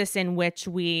basis in which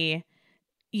we,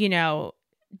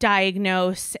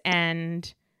 diagnose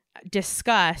and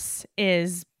discuss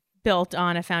is built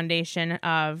on a foundation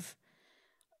of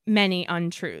many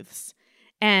untruths.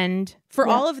 And for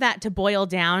all of that to boil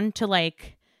down to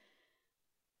like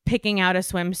picking out a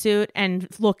swimsuit and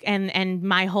look, and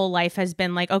my whole life has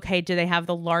been like, okay, do they have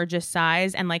the largest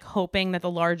size? And like hoping that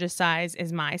the largest size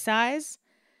is my size.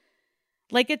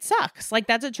 Like it sucks. Like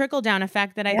that's a trickle down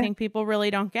effect that I think people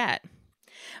really don't get.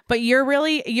 But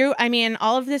I mean,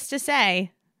 all of this to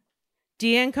say,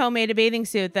 Dia & Co made a bathing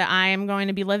suit that I am going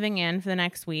to be living in for the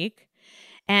next week.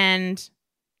 And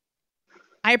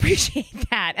I appreciate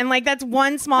that. And like, that's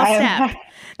one small step.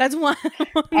 That's one.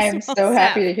 I am so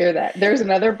happy to hear that. There's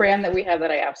another brand that we have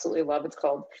that I absolutely love. It's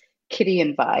called Kitty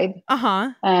and Vibe.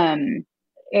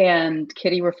 And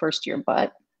Kitty refers to your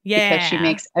butt. Yeah. Because she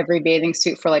makes every bathing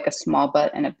suit for like a small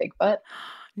butt and a big butt.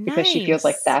 Because she feels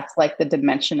like that's like the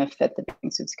dimension of fit the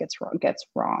bathing suits gets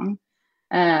wrong.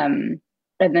 And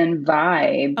then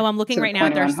Vibe. Oh, I'm looking right now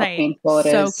at their site.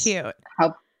 So cute.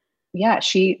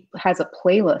 She has a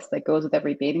playlist that goes with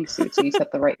every bathing suit. So you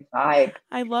set the right vibe.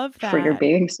 I love that. For your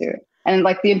bathing suit. And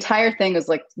like the entire thing is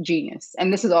like genius.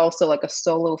 And this is also like a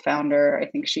solo founder. I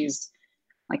think she's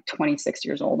like 26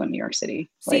 years old in New York City.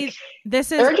 See,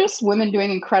 they're just women doing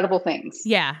incredible things.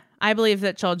 Yeah. I believe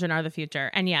that children are the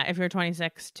future. And yeah, if you're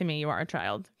 26, to me, you are a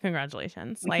child.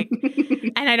 Congratulations. Like,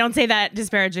 and I don't say that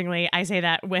disparagingly. I say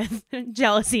that with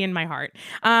jealousy in my heart.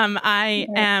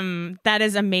 That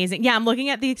is amazing. Yeah. I'm looking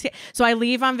at so I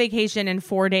leave on vacation in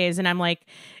 4 days and I'm like,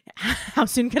 how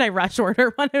soon could I rush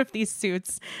order one of these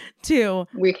suits to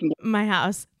my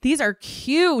house? These are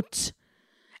cute.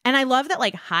 And I love that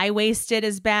like high-waisted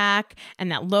is back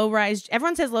and that low-rise.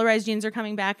 Everyone says low-rise jeans are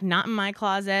coming back. Not in my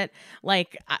closet.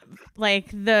 Like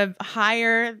the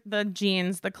higher the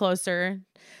jeans, the closer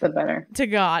the better to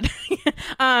God.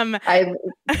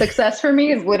 Success for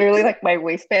me is literally like my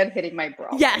waistband hitting my bra.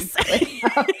 Yes. Like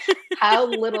how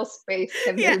little space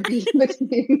can there be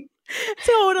between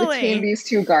these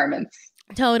two garments?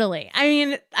 Totally. I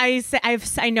mean,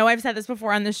 I know I've said this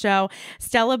before on the show.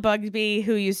 Stella Bugsby,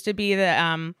 who used to be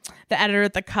the editor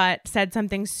at The Cut, said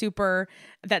something super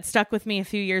that stuck with me a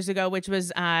few years ago, which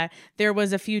was there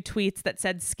was a few tweets that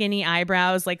said skinny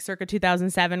eyebrows, like circa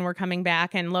 2007, were coming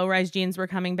back, and low-rise jeans were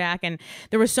coming back, and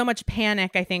there was so much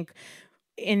panic, I think,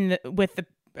 with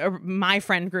my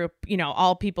friend group,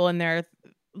 all people in their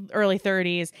early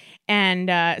 30s, and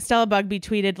Stella Bugsby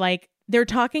tweeted like, they're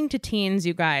talking to teens,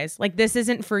 you guys. Like, this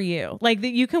isn't for you. Like,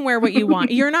 you can wear what you want.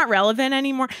 You're not relevant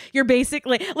anymore. You're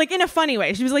basically, like, in a funny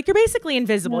way. She was like, you're basically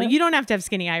invisible. Yeah. You don't have to have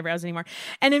skinny eyebrows anymore.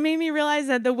 And it made me realize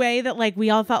that the way that, like, we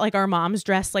all thought, like, our moms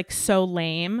dressed, like, so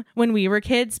lame when we were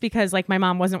kids because, like, my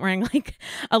mom wasn't wearing, like,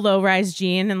 a low-rise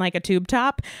jean and, like, a tube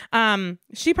top.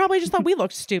 She probably just thought we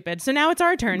looked stupid. So now it's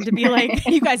our turn to be like,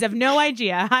 you guys have no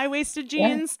idea. High-waisted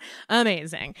jeans? Yeah.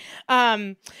 Amazing.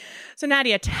 So,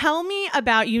 Nadia, tell me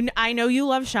about you. I know you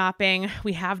love shopping.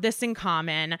 We have this in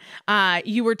common.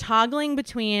 You were toggling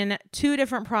between two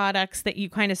different products that you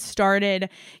kind of started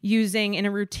using in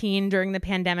a routine during the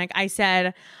pandemic. I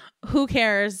said, who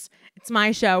cares? It's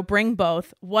my show. Bring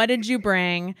both. What did you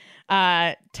bring?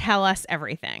 Tell us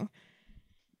everything.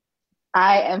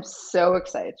 I am so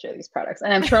excited to share these products.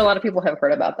 And I'm sure a lot of people have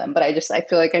heard about them, but I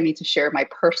feel like I need to share my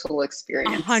personal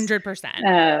experience.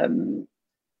 100%.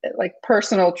 Like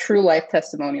personal, true life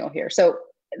testimonial here. So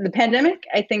the pandemic,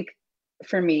 I think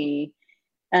for me,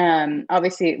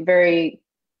 obviously very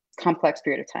complex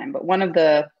period of time, but one of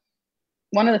the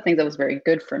things that was very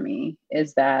good for me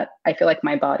is that I feel like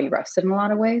my body rested in a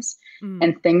lot of ways,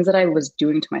 and things that I was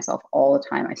doing to myself all the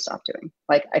time, I stopped doing.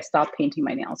 Like I stopped painting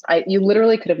my nails. You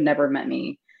literally could have never met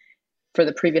me for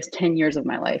the previous 10 years of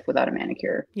my life without a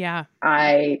manicure. Yeah.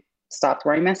 I stopped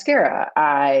wearing mascara.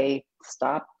 I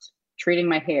stopped treating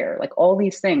my hair, like all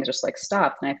these things just like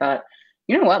stopped. And I thought,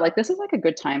 you know what, like this is like a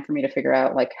good time for me to figure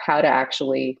out like how to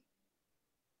actually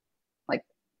like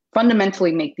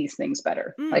fundamentally make these things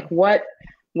better. Like what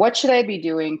should I be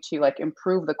doing to like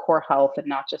improve the core health and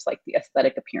not just like the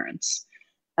aesthetic appearance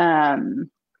of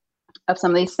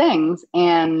some of these things.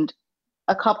 And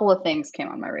a couple of things came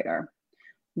on my radar.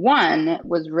 One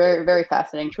was very, very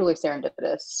fascinating, truly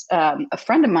serendipitous. A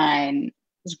friend of mine,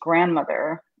 his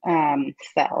grandmother,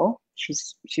 fell.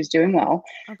 She's doing well,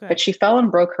 but she fell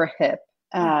and broke her hip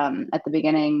at the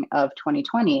beginning of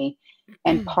 2020.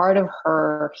 And part of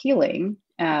her healing,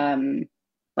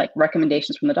 like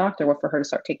recommendations from the doctor, were for her to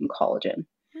start taking collagen.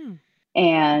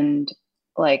 And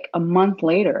like a month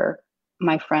later,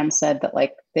 my friend said that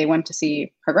like they went to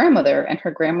see her grandmother, and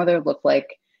her grandmother looked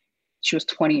like she was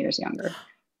 20 years younger.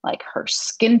 Like her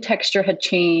skin texture had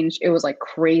changed. It was like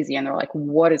crazy. And they're like,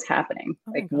 what is happening?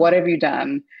 Like, what have you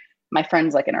done? My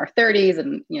friend's like in our 30s.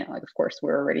 And, you know, like, of course,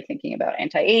 we're already thinking about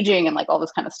anti-aging and like all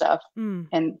this kind of stuff.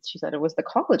 And she said it was the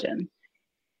collagen.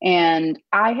 And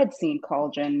I had seen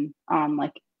collagen on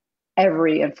like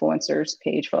every influencer's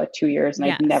page for like 2 years,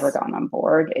 and I'd never gone on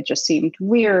board. It just seemed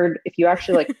weird. If you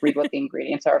actually like read what the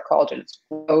ingredients are of collagen, it's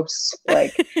gross.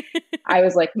 Like I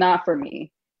was like, not for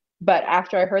me. But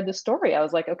after I heard the story, I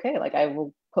was like, okay, like I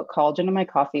will put collagen in my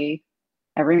coffee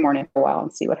every morning for a while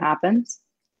and see what happens.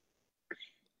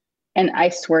 And I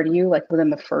swear to you, like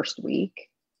within the first week,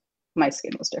 my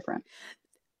skin was different.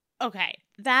 Okay.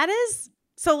 That is,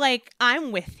 so like,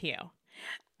 I'm with you.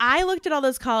 I looked at all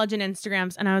those collagen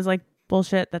Instagrams and I was like,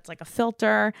 bullshit. That's like a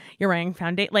filter. You're wearing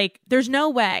foundation. Like, there's no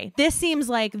way. This seems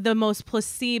like the most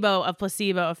placebo of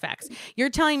placebo effects. You're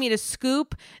telling me to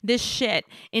scoop this shit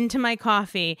into my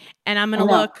coffee and I'm going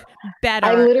to look better.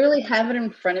 I literally have it in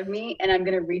front of me, and I'm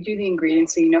going to read you the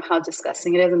ingredients so you know how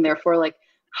disgusting it is, and therefore like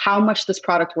how much this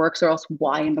product works, or else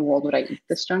why in the world would I eat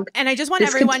this junk? And I just want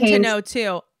everyone to know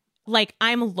too, like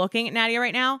I'm looking at Nadia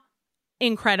right now.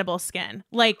 Incredible skin,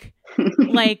 like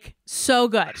so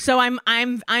good. So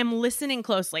I'm listening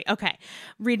closely. Okay,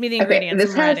 read me the ingredients.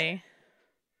 This has ready.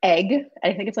 Egg.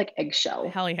 I think it's like eggshell.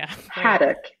 Hell yeah.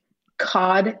 Haddock,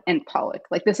 cod, and pollock.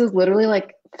 Like this is literally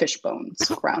like fish bones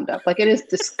ground up. Like it is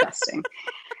disgusting,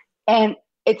 and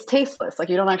it's tasteless. Like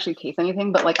you don't actually taste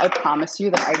anything. But like I promise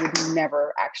you that I would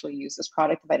never actually use this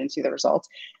product if I didn't see the results.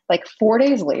 Like 4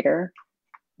 days later,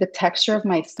 the texture of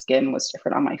my skin was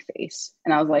different on my face.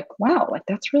 And I was like, wow, like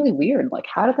that's really weird. Like,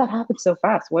 how did that happen so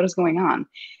fast? What is going on?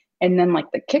 And then like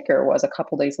the kicker was a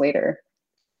couple days later,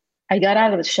 I got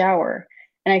out of the shower,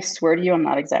 and I swear to you, I'm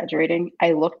not exaggerating.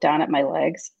 I looked down at my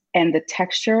legs, and the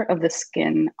texture of the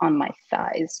skin on my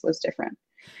thighs was different.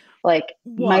 Like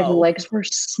my legs were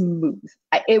smooth.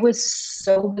 It was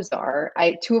so bizarre.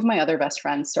 Two of my other best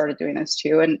friends started doing this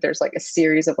too. And there's like a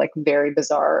series of like very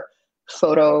bizarre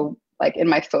like in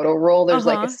my photo roll, there's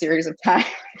like a series of times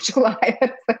July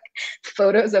had like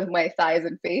photos of my thighs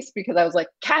and face, because I was like,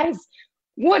 guys,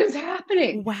 what is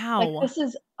happening? Wow. Like, this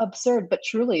is absurd. But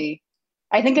truly,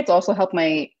 I think it's also helped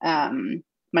my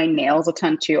my nails a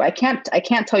ton too. I can't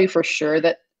tell you for sure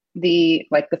that the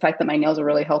fact that my nails are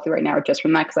really healthy right now are just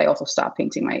from that, because I also stopped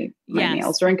painting my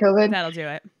nails during COVID. That'll do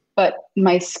it. But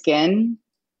my skin,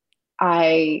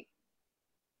 I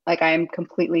am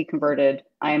completely converted.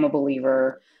 I am a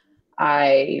believer.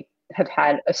 I have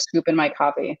had a scoop in my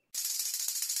coffee.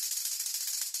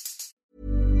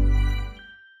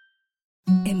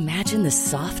 Imagine the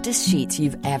softest sheets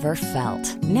you've ever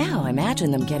felt. Now imagine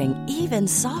them getting even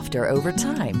softer over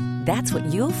time. That's what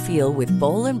you'll feel with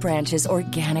Boll & Branch's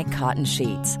organic cotton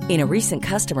sheets. In a recent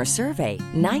customer survey,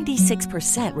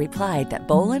 96% replied that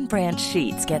Boll & Branch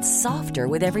sheets get softer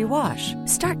with every wash.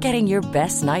 Start getting your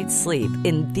best night's sleep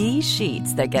in these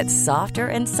sheets that get softer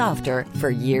and softer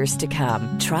for years to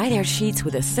come. Try their sheets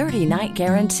with a 30-night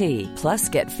guarantee. Plus,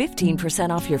 get 15%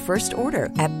 off your first order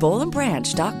at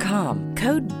bollandbranch.com.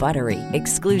 Code BUTTERY.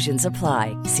 Exclusions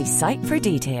apply. See site for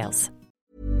details.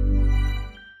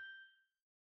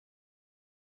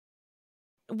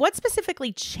 What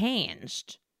specifically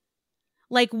changed?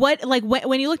 When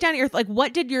you look down at your, like,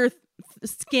 what did your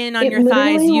skin on your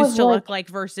thighs used to look like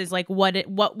versus like what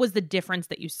was the difference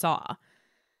that you saw?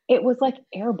 It was like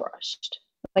airbrushed.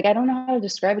 Like, I don't know how to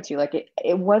describe it to you. Like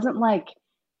it wasn't like,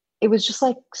 it was just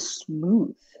like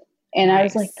smooth. And nice. I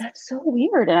was like, that's so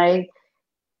weird. And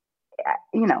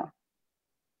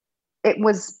it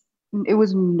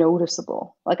was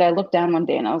noticeable. Like I looked down one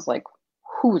day and I was like,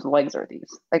 whose legs are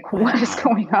these? Like, wow. What is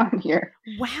going on here?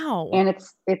 Wow. And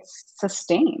it's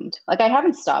sustained. Like I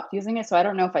haven't stopped using it. So I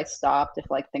don't know if I stopped, if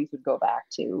like things would go back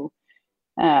to,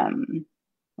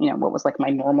 what was like my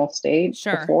normal state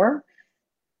before.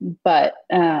 But,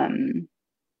 and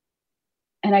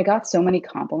I got so many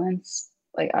compliments.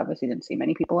 Like obviously didn't see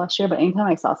many people last year, but anytime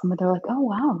I saw someone, they're like, oh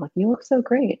wow, like you look so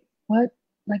great. What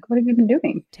have you been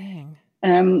doing? Dang.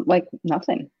 And I'm like,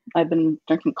 nothing. I've been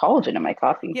drinking collagen in my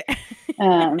coffee. Yeah.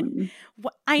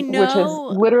 I know. Which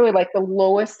is literally like the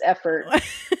lowest effort,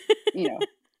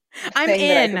 I'm thing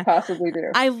that I in. could possibly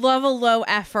do. I love a low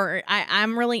effort.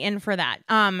 I'm really in for that.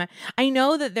 I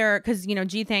know that because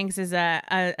G Thanks is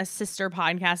a sister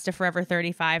podcast to Forever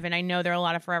 35, and I know there are a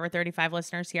lot of Forever 35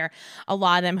 listeners here. A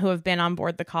lot of them who have been on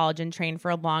board the college and trained for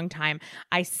a long time.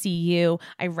 I see you.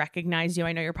 I recognize you.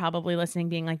 I know you're probably listening,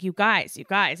 being like, you guys,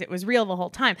 it was real the whole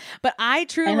time. But I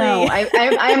truly, I know.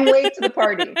 I'm late to the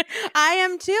party. I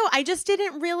am too. I just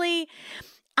didn't really.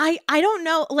 I don't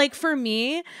know. Like for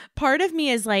me, part of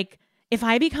me is like, if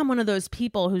I become one of those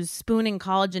people who's spooning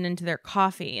collagen into their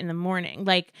coffee in the morning,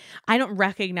 like I don't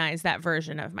recognize that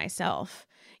version of myself.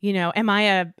 Am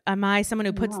I someone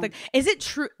who puts is it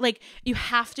true? Like you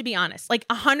have to be honest, like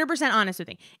 100% honest with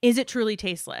me. Is it truly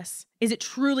tasteless? Is it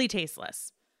truly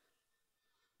tasteless?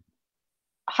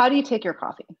 How do you take your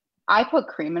coffee? I put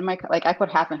cream in I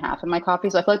put half and half in my coffee.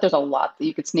 So I feel like there's a lot that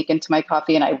you could sneak into my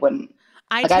coffee and I wouldn't.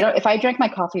 If I drank my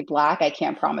coffee black, I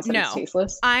can't promise that it's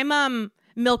tasteless. I'm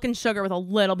milk and sugar with a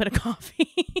little bit of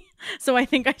coffee. So I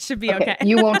think I should be okay.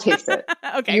 You won't taste it.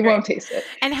 Okay. You won't taste it.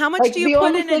 And how much do you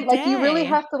put in a day? Like you really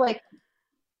have to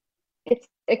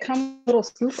it comes a little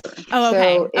scooper. Oh,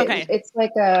 okay. So okay. It's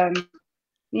like kind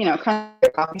of a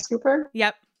coffee scooper.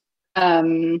 Yep.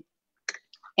 And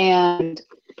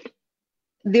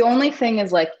the only thing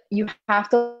is like you have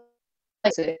to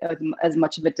as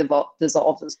much of it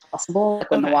dissolves as possible,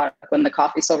 like when the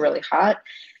coffee's still really hot.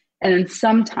 And then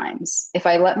sometimes if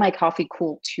I let my coffee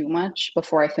cool too much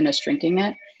before I finish drinking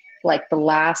it, like the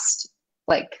last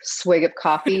swig of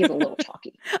coffee is a little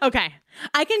chalky. Okay.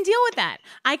 I can deal with that.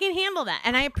 I can handle that.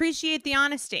 And I appreciate the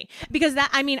honesty because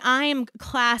I am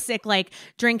classic, like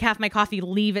drink half my coffee,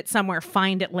 leave it somewhere,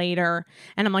 find it later.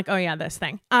 And I'm like, oh yeah, this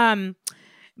thing.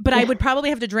 But I would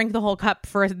probably have to drink the whole cup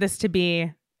for this to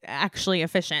be actually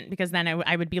efficient because then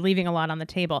I would be leaving a lot on the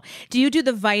table. Do you do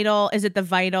is it the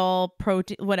Vital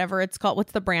Protein, whatever it's called?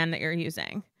 What's the brand that you're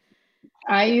using?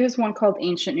 I use one called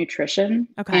Ancient Nutrition.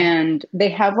 Okay. And they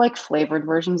have like flavored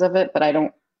versions of it, but I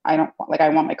don't like, I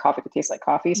want my coffee to taste like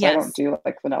coffee. So yes. I don't do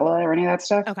like vanilla or any of that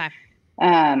stuff. Okay.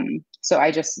 So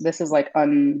this is like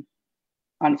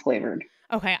unflavored.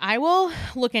 Okay, I will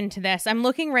look into this. I'm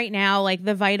looking right now, like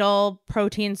the Vital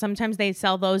Protein. Sometimes they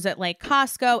sell those at like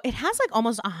Costco. It has like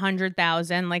almost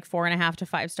 100,000, like 4.5 to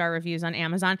 5-star reviews on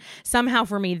Amazon. Somehow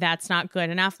for me, that's not good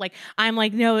enough. Like I'm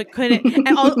like, no, it couldn't.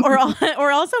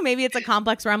 or also maybe it's a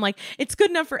complex where I'm like, it's good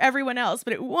enough for everyone else,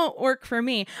 but it won't work for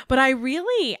me. But I want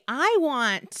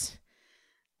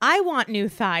new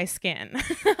thigh skin.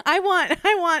 I want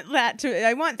that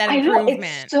improvement. I know,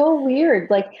 it's so weird.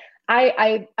 Like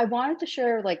I wanted to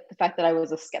share like the fact that I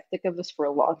was a skeptic of this for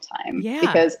a long time. Yeah.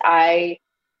 Because I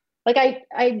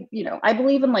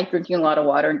believe in like drinking a lot of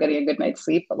water and getting a good night's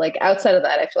sleep, but like outside of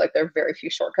that, I feel like there are very few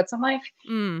shortcuts in life.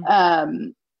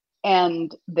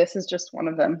 And this is just one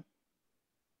of them.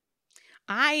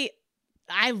 I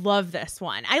love this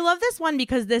one. I love this one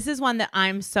because this is one that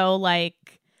I'm so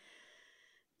like,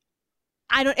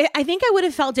 I think I would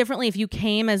have felt differently if you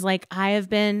came as like, I have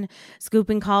been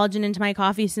scooping collagen into my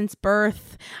coffee since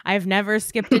birth. I've never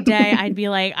skipped a day. I'd be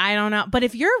like, I don't know. But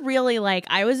if you're really like,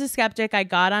 I was a skeptic, I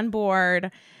got on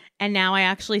board, and now I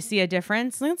actually see a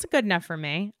difference, that's good enough for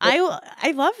me.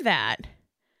 I love that.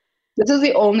 This is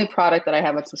the only product that I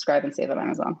have on Subscribe and Save on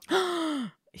Amazon.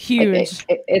 Huge.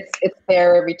 It's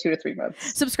there every 2 to 3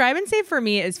 months. Subscribe and Save for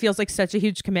me feels like such a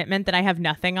huge commitment that I have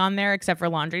nothing on there except for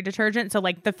laundry detergent. So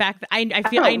like the fact that I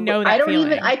know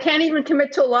that I can't even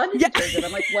commit to a laundry detergent.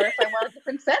 I'm like, what if I want a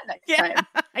different scent next time?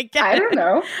 I don't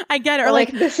know. I get it. Or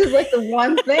like this is like the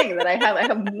one thing that I have. I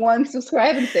have one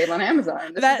Subscribe and Save on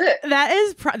Amazon. This is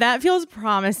it. That feels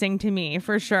promising to me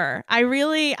for sure. I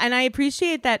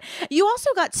appreciate that. You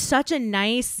also got such a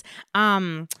nice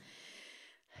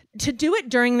to do it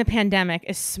during the pandemic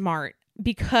is smart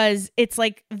because it's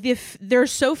like there's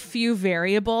so few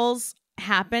variables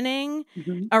happening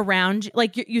around.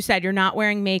 Like you said, you're not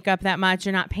wearing makeup that much.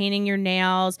 You're not painting your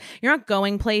nails. You're not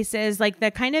going places. Like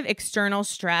the kind of external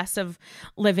stress of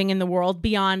living in the world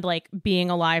beyond like being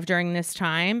alive during this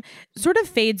time sort of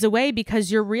fades away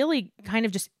because you're really kind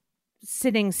of just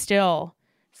sitting still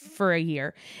for a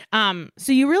year.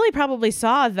 So you really probably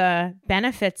saw the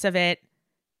benefits of it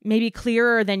maybe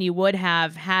clearer than you would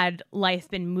have had life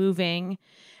been moving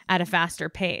at a faster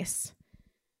pace.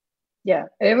 Yeah,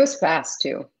 it was fast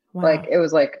too. Wow. Like it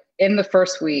was like in the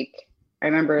first week, I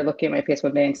remember looking at my face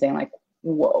one day and saying like,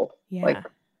 whoa, like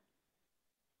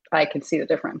I can see the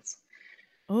difference.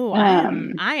 Oh, I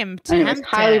am tempted. Anyways,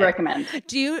 highly recommend.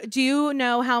 Do you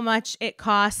know how much it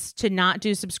costs to not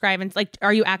do subscribe? And like,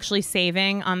 are you actually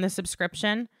saving on the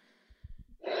subscription?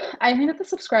 I think that the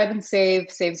subscribe and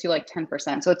save saves you like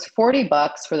 10%. So it's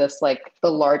 $40 for this, like the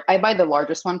large, I buy the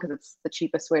largest one because it's the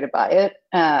cheapest way to buy it.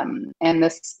 And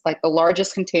this, like the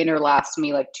largest container lasts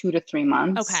me like 2 to 3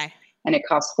 months. Okay. And it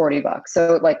costs $40.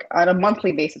 So like on a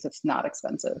monthly basis, it's not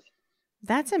expensive.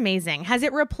 That's amazing. Has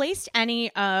it replaced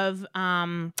any of,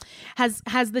 has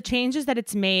the changes that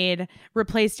it's made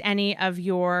replaced any of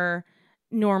your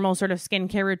normal sort of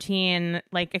skincare routine,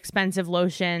 like expensive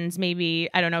lotions? Maybe,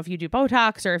 I don't know if you do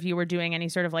Botox or if you were doing any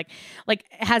sort of like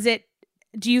has it,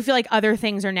 do you feel like other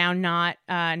things are now not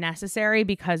necessary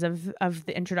because of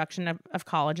the introduction of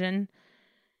collagen?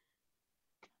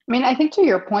 I mean, I think to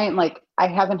your point, like I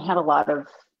haven't had a lot of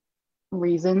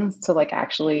reasons to like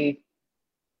actually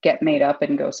get made up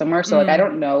and go somewhere. So like, I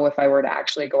don't know if I were to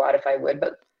actually go out, if I would,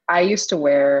 but I used to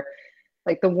wear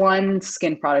like the one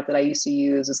skin product that I used to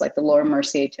use is like the Laura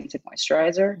Mercier tinted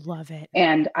moisturizer. Love it.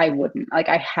 And I wouldn't, like,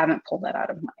 I haven't pulled that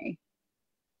out of my,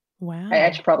 wow.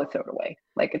 I should probably throw it away.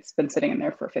 Like it's been sitting in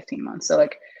there for 15 months. So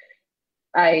like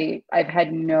I've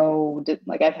had no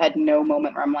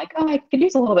moment where I'm like, oh, I could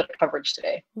use a little bit of coverage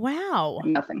today. Wow.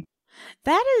 Nothing.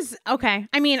 That is okay.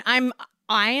 I mean, I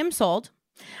am sold.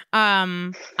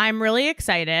 I'm really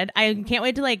excited. I can't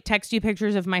wait to like text you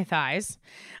pictures of my thighs.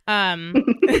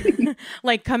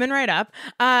 Like coming right up.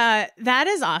 That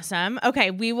is awesome.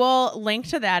 Okay. We will link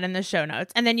to that in the show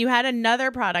notes. And then you had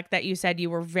another product that you said you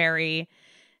were very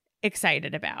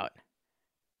excited about.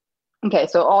 Okay.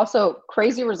 So also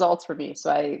crazy results for me.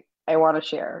 So I want to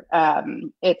share.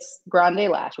 It's Grande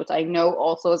Lash, which I know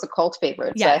also is a cult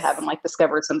favorite. Yes. So I haven't like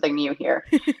discovered something new here.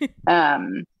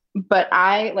 But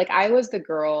I was the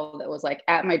girl that was like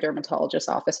at my dermatologist's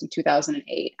office in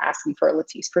 2008 asking for a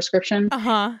Latisse prescription.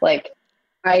 Like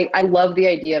I love the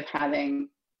idea of having,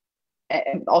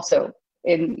 and also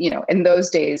in those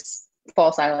days,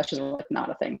 false eyelashes were like not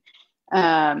a thing.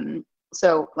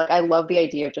 So like I love the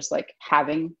idea of just like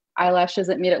having eyelashes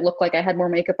that made it look like I had more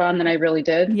makeup on than I really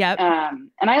did. Yep. And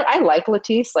I like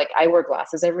Latisse. Like I wear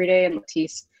glasses every day, and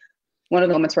Latisse, one of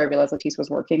the moments where I realized Latisse was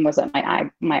working was that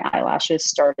my eyelashes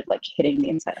started like hitting the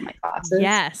inside of my glasses.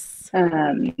 Yes.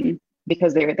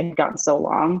 Because they had gotten so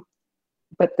long,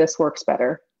 but this works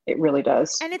better. It really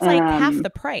does. And it's like half the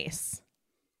price.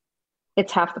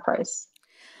 It's half the price.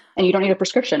 And you don't need a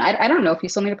prescription. I don't know if you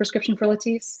still need a prescription for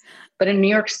Latisse, but in New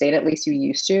York State, at least you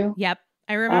used to. Yep.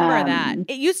 I remember that.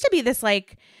 It used to be this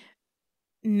like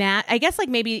matte, I guess like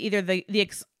maybe either the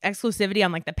exclusivity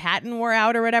on like the patent wore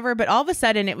out or whatever, but all of a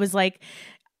sudden it was like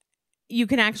you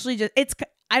can actually just,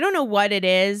 I don't know what it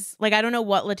is. Like, I don't know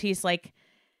what Latisse like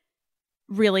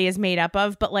really is made up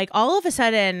of, but like all of a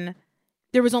sudden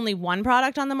there was only one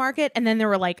product on the market and then there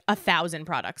were like 1,000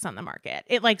 products on the market.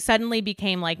 It like suddenly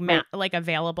became like like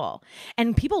available,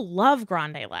 and people love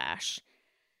Grande Lash.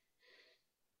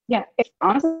 Yeah.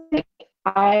 Honestly,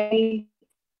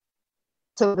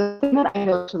 so the thing that I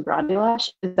noticed with Grande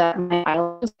Lash is that my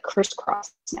eyelashes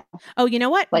crisscross now. Oh, you know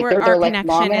what? Like our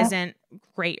connection isn't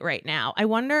great right now. I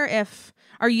wonder if,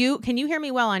 can you hear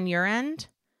me well on your end?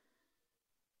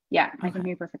 Yeah, I can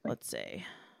hear you perfectly. Let's see.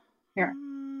 Here.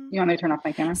 You want me to turn off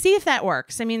my camera? See if that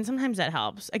works. I mean, sometimes that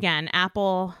helps. Again,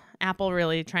 Apple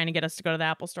really trying to get us to go to the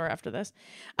Apple store after this.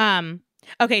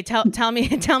 Okay, tell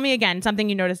me again something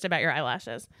you noticed about your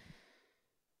eyelashes.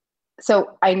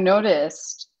 So I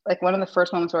noticed, like one of the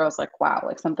first moments where I was like, wow,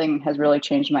 like something has really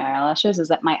changed my eyelashes, is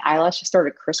that my eyelashes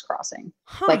started crisscrossing.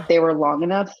 Like they were long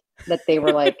enough that they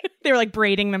were like they were like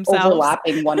braiding themselves,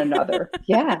 overlapping one another.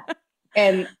 Yeah.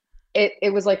 And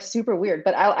it was like super weird.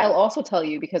 But I'll also tell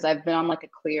you, because I've been on like a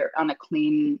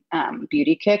clean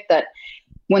beauty kick, that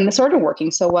when this started working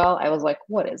so well, I was like,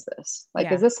 what is this?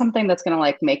 Like, is this something that's going to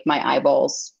like make my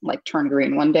eyeballs like turn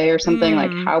green one day or something?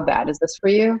 Like, how bad is this for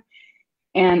you?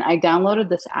 And I downloaded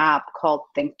this app called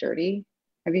Think Dirty.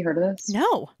 Have you heard of this?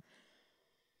 No.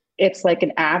 It's like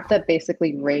an app that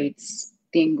basically rates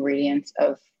the ingredients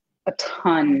of a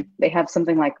ton. They have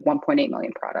something like 1.8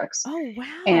 million products. Oh, wow.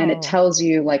 And it tells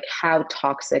you like how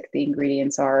toxic the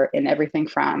ingredients are in everything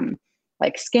from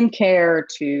like skincare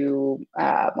to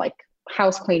like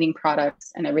house cleaning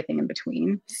products and everything in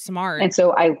between. Smart. And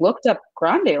so I looked up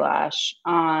Grande Lash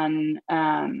on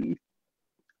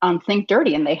Think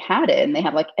Dirty, and they had it, and they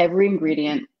have like every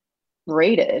ingredient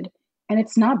rated, and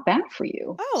it's not bad for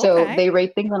you. Oh, so okay. They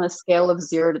rate things on a scale of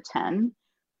 0 to 10,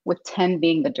 with 10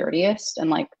 being the dirtiest,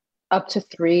 and like up to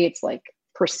 3, it's like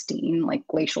pristine, like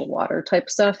glacial water type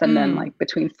stuff. And then like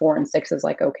between 4 and 6 is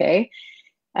like, okay.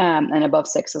 And above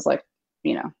 6 is like,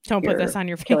 don't put this on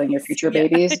your face. Killing your future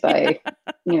babies by,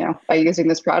 by using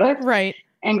this product. Right.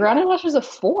 And Grande Lash is a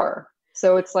 4.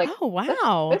 So it's like, oh,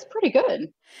 wow. That's pretty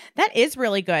good. That is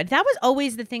really good. That was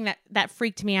always the thing that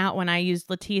freaked me out when I used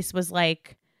Latisse was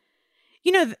like,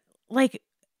 like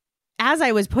as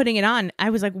I was putting it on, I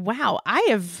was like, wow, I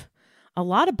have a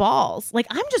lot of balls. Like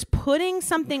I'm just putting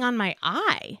something on my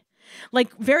eye,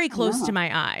 like very close to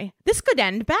my eye. This could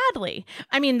end badly.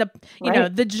 I mean,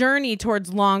 the journey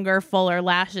towards longer, fuller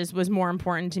lashes was more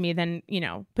important to me than,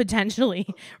 potentially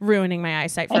ruining my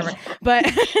eyesight forever. But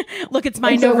look, it's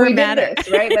my so we Novomatic. did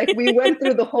this, right? Like we went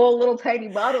through the whole little tiny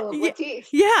bottle of Latisse.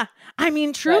 Yeah. I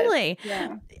mean, truly. But,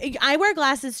 yeah. I wear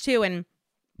glasses too.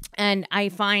 And I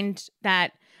find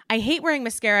that I hate wearing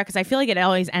mascara because I feel like it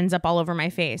always ends up all over my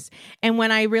face. And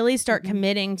when I really start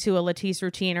committing to a Latisse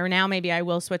routine, or now maybe I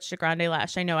will switch to Grande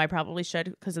Lash. I know I probably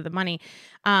should because of the money.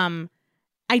 I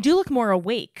do look more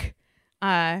awake.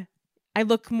 I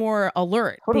look more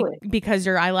alert because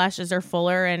your eyelashes are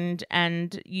fuller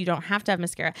and you don't have to have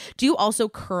mascara. Do you also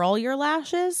curl your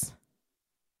lashes?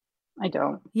 I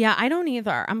don't. Yeah, I don't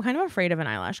either. I'm kind of afraid of an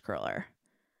eyelash curler.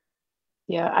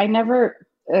 Yeah, I never...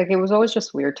 Like it was always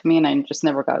just weird to me, and I just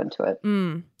never got into it.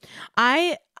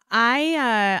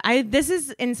 This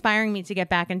is inspiring me to get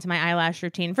back into my eyelash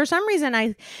routine. For some reason,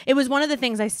 it was one of the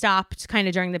things I stopped kind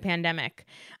of during the pandemic.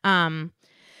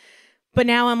 But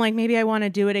now I'm like, maybe I want to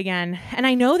do it again. And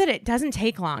I know that it doesn't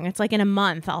take long. It's like in a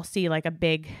month, I'll see like a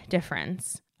big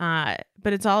difference. But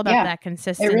it's all about that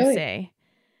consistency.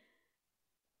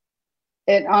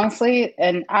 It honestly,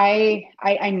 and I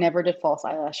never did false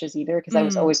eyelashes either because I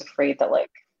was always afraid that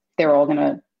like they were all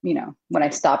gonna, when I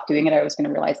stopped doing it, I was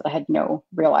gonna realize that I had no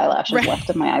real eyelashes left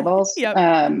in my eyeballs. Yep.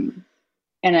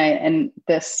 And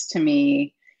this to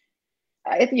me,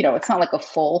 it's not like a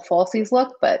full falsies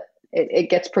look, but it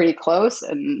gets pretty close,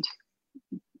 and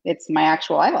it's my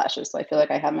actual eyelashes. So I feel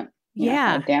like I haven't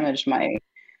kind of damaged my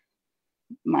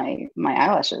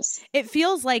eyelashes. It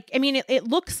feels like, I mean, it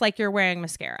looks like you're wearing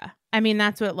mascara. I mean,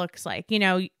 that's what it looks like.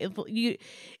 You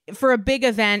for a big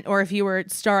event, or if you were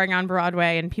starring on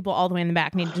Broadway and people all the way in the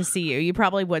back needed to see you, you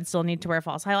probably would still need to wear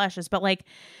false eyelashes. But like,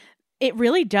 it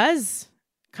really does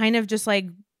kind of just like,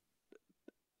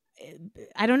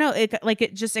 I don't know,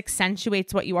 it just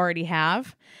accentuates what you already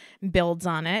have, builds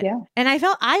on it. Yeah. And I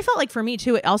felt like for me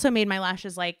too, it also made my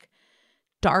lashes like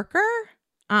darker.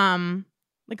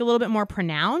 Like a little bit more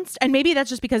pronounced, and maybe that's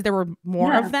just because there were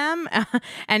more of them.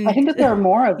 And I think that there are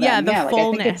more of them. Yeah, the fullness.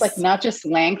 Like I think it's like not just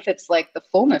length; it's like the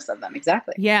fullness of them.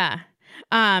 Exactly. Yeah.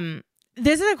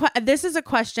 This is a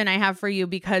question I have for you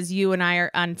because you and I are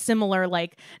on similar,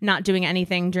 like not doing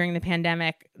anything during the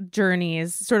pandemic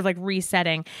journeys, sort of like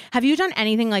resetting. Have you done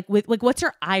anything like what's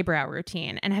your eyebrow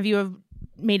routine, and have you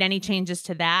made any changes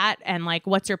to that? And like,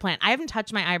 what's your plan? I haven't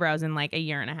touched my eyebrows in like a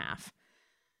year and a half.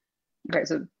 Okay,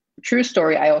 so. True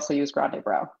story, I also use Grande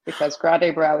Brow because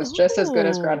Grande Brow is just as good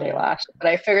as Grande Lash. But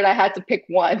I figured I had to pick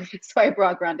one, so I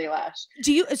brought Grande Lash.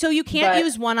 So you can't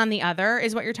use one on the other,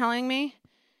 is what you're telling me?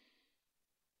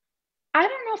 I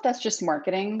don't know if that's just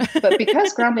marketing, but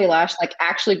because Grande Lash like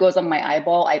actually goes on my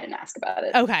eyeball, I didn't ask about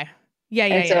it. Okay.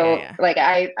 Yeah. So like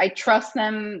I trust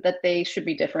them that they should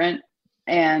be different,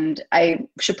 and I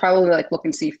should probably like look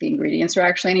and see if the ingredients are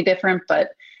actually any different,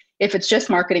 but if it's just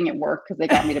marketing, it worked because they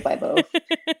got me to buy both.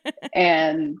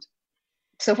 And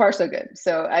so far, so good.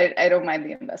 So I don't mind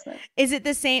the investment. Is it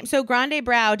the same? So Grande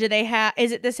Brow,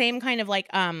 is it the same kind of like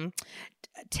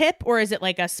tip, or is it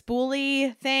like a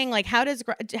spoolie thing? Like how do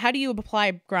you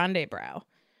apply Grande Brow?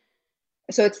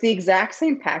 So it's the exact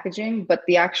same packaging, but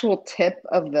the actual tip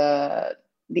of the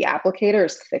applicator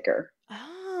is thicker.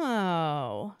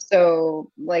 Oh.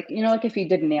 So like, like if you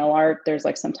did nail art, there's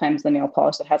like sometimes the nail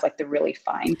polish that has like the really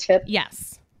fine tip.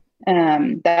 Yes.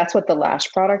 That's what the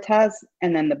lash product has.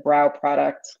 And then the brow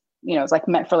product, is like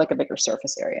meant for like a bigger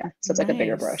surface area. So it's like a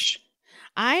bigger brush.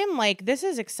 I am like, this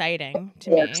is exciting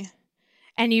to me.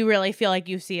 And you really feel like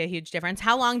you see a huge difference.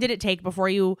 How long did it take before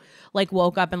you like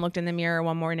woke up and looked in the mirror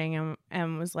one morning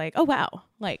and was like, oh, wow,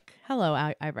 like, hello,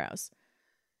 eyebrows?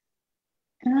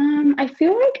 I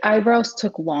feel like eyebrows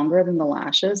took longer than the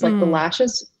lashes. Like the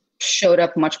lashes showed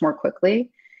up much more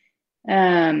quickly.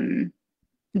 Definitely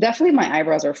my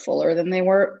eyebrows are fuller than they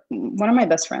were. One of my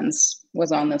best friends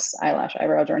was on this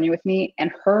eyebrow journey with me,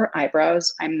 and her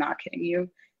eyebrows, I'm not kidding you,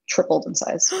 tripled in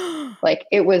size. Like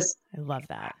it was, I love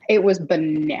that. It was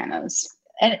bananas.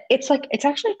 And it's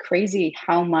actually crazy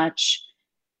how much,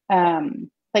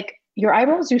 like your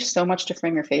eyebrows do so much to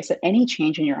frame your face that any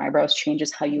change in your eyebrows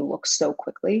changes how you look so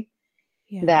quickly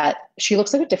that she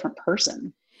looks like a different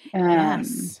person.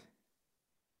 Yes.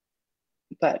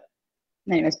 But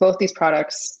anyways, both these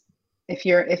products, if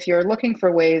you're looking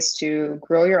for ways to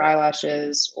grow your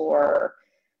eyelashes or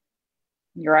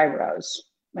your eyebrows,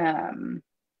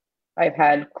 I've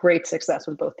had great success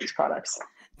with both these products.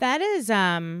 That is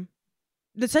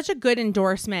that's such a good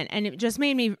endorsement, and it just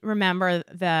made me remember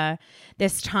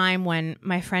this time when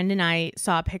my friend and I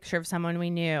saw a picture of someone we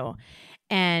knew,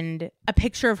 and a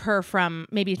picture of her from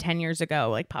maybe 10 years ago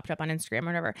like popped up on Instagram or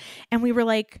whatever, and we were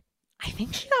like, I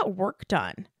think she got work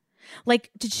done. Like,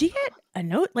 did she get a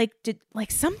note? Like,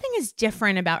 something is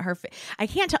different about her. I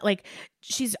can't tell. Like,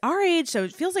 she's our age, so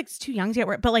it feels like it's too young to get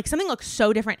work. But like, something looks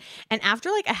so different. And after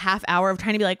like a half hour of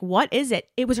trying to be like, what is it?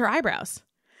 It was her eyebrows.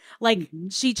 Like,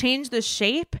 she changed the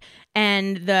shape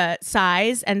and the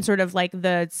size and sort of like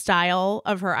the style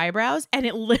of her eyebrows, and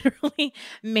it literally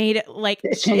made it like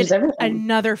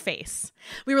another face.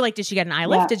 We were like, did she get an eye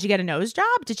lift? Did she get a nose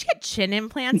job? Did she get chin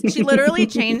implants? She literally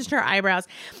changed her eyebrows.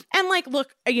 And like,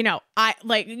 look, I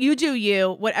like, you do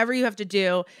you, whatever you have to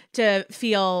do to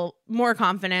feel more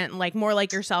confident, like more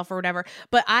like yourself or whatever.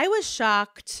 But I was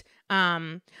shocked.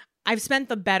 I've spent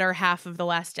the better half of the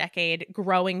last decade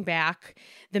growing back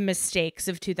the mistakes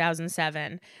of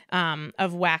 2007,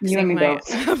 of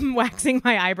waxing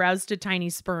my eyebrows to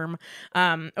tiny sperm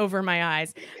over my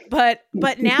eyes. But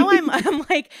now I'm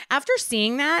like, after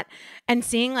seeing that and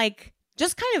seeing like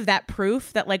just kind of that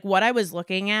proof that like what I was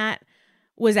looking at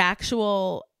was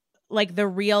actual, like the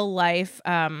real life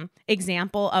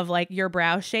example of like your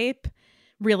brow shape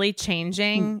really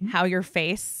changing how your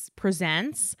face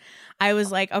presents. I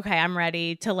was like, okay, I'm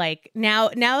ready to like,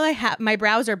 now I have, my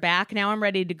brows are back. Now I'm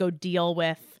ready to go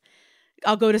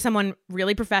I'll go to someone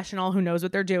really professional who knows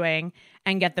what they're doing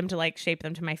and get them to like shape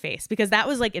them to my face, because that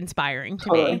was like inspiring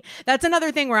to me. That's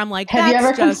another thing where I'm like, have you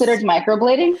ever considered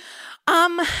microblading?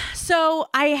 So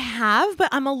I have, but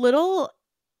I'm a little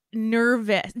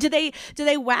nervous. Do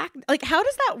they whack? Like, how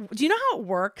does that, do you know how it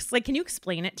works? Like, can you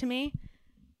explain it to me?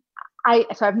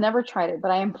 So I've never tried it, but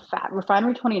I am fat.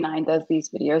 Refinery 29 does these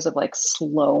videos of like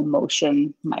slow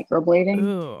motion microblading.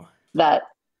 Ooh. That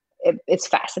it's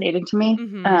fascinating to me.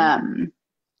 And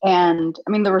I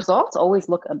mean, the results always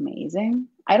look amazing.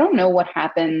 I don't know what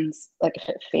happens, like if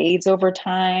it fades over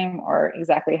time or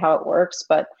exactly how it works,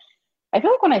 but I feel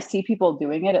like when I see people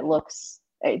doing it, it's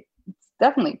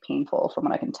definitely painful from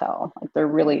what I can tell. Like they're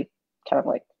really kind of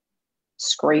like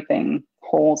scraping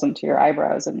holes into your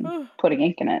eyebrows and putting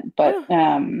ink in it. But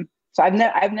so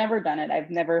I've never done it. I've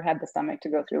never had the stomach to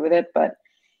go through with it, but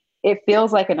it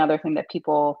feels like another thing that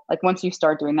people like, once you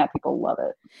start doing that, people love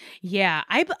it. Yeah,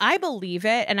 I believe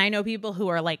it. And I know people who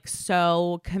are like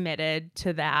so committed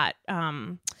to that.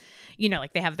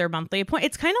 Like they have their monthly appointment.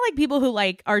 It's kind of like people who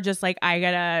like are just like, I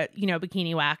gotta,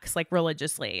 bikini wax like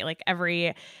religiously, like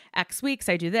every X weeks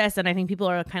I do this. And I think people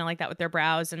are kind of like that with their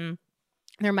brows, and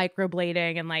they're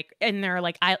microblading, and they're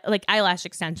like eyelash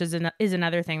extensions is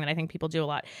another thing that I think people do a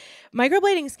lot.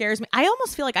 Microblading scares me. I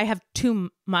almost feel like I have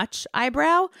too much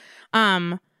eyebrow.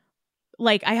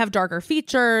 Like I have darker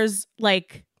features.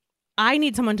 Like I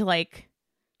need someone to like,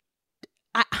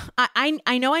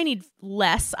 I know I need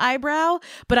less eyebrow,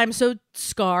 but I'm so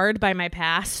scarred by my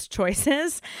past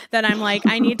choices that I'm like,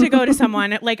 I need to go to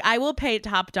someone. Like I will pay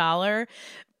top dollar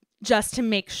just to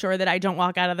make sure that I don't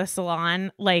walk out of the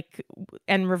salon like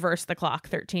and reverse the clock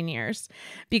 13 years,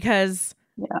 because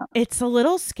it's a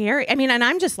little scary. I mean, and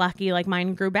I'm just lucky, like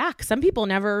mine grew back. Some people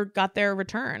never got their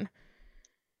return.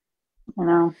 I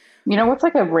know. You know what's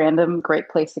like a random great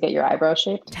place to get your eyebrow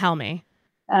shaped? Tell me.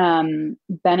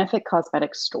 Benefit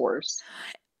Cosmetic Stores.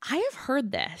 I have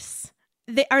heard this.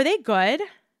 Are they good?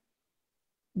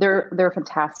 They're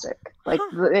fantastic. Like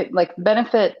like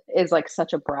Benefit is like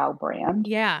such a brow brand.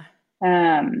 Yeah.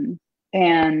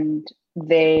 And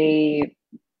they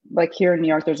like here in New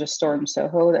York, there's a store in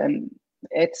Soho, and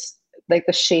it's like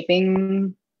the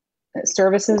shaping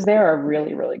services there are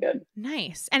really, really good.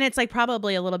 Nice. And it's like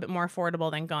probably a little bit more affordable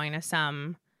than going to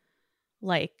some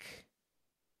like,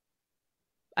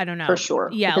 I don't know. For sure.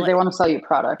 Yeah. Because they want to sell you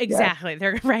product. Exactly. Yeah.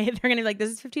 They're right. They're going to be like, this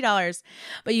is $50,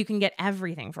 but you can get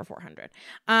everything for $400.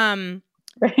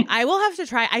 Right. I will have to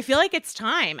try. I feel like it's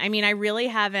time. I mean, I really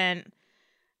haven't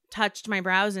touched my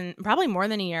brows in probably more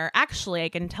than a year. Actually, I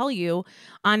can tell you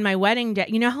on my wedding day,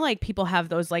 you know how like people have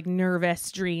those like nervous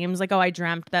dreams, like, oh, I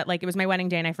dreamt that like it was my wedding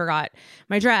day and I forgot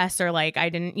my dress, or like I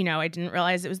didn't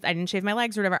realize I didn't shave my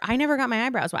legs or whatever. I never got my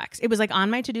eyebrows waxed. It was like on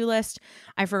my to-do list.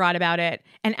 I forgot about it.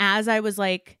 And as I was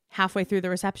like halfway through the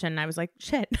reception, I was like,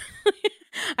 shit.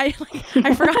 I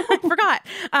forgot.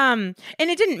 And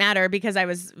it didn't matter because it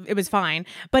was fine.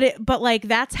 But like,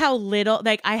 that's how little,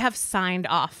 like I have signed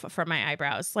off from my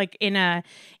eyebrows, like in a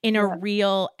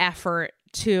real effort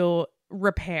to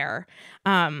repair,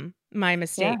 my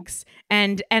mistakes.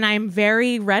 And I'm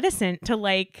very reticent to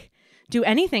like do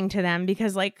anything to them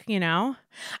because, like, you know,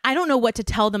 I don't know what to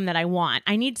tell them that I want.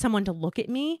 I need someone to look at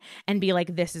me and be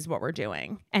like, this is what we're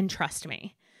doing and trust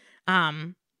me.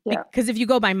 Because if you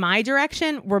go by my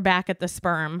direction, we're back at the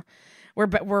sperm. We're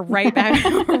right back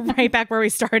right back where we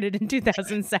started in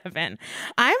 2007.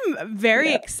 I'm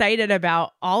very excited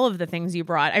about all of the things you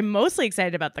brought. I'm mostly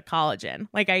excited about the collagen.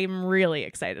 Like, I'm really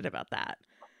excited about that.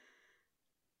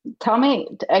 Tell me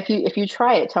if you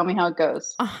try it, tell me how it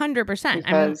goes.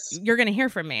 100%. You're going to hear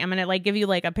from me. I'm going to like give you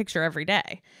like a picture every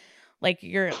day. Like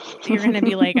you're going to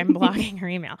be like, I'm blocking her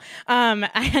email.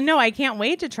 I know, I can't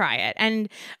wait to try it. And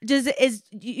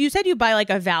you said you buy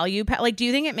like a value pack. Like, do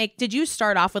you think did you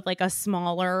start off with like a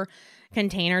smaller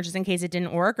container just in case it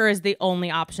didn't work? Or is the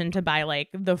only option to buy like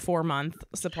the 4-month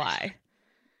supply?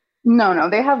 No,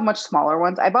 they have much smaller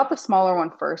ones. I bought the smaller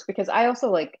one first because I also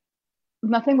like,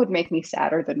 nothing would make me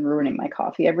sadder than ruining my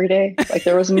coffee every day. Like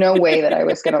there was no way that I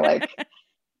was going to like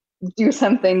do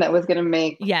something that was going to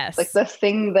make like the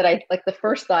thing that I like, the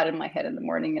first thought in my head in the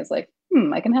morning is like,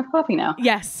 I can have coffee now.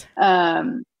 Yes.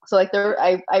 So like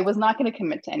I was not going to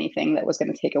commit to anything that was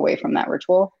going to take away from that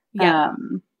ritual. Yeah.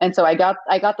 And so I got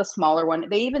the smaller one.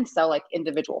 They even sell like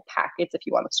individual packets if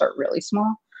you want to start really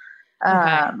small.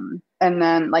 Okay. And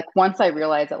then like, once I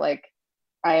realized that like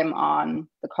I am on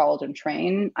the collagen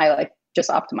train, I like just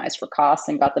optimized for costs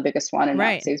and got the biggest one, and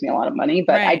that saves me a lot of money.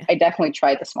 But I definitely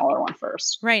tried the smaller one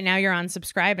first. Right, now you're on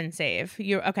subscribe and save.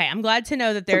 Okay. I'm glad to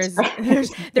know that there's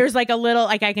like a little,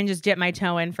 like I can just dip my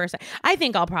toe in first. I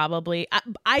think I'll probably,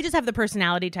 I just have the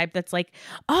personality type that's like,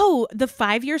 oh, the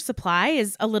 5-year supply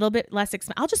is a little bit less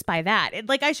expensive. I'll just buy that.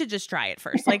 Like I should just try it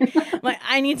first. Like, like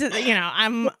I need to, you know,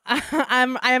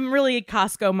 I'm really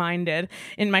Costco minded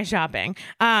in my shopping.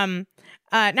 Nadia,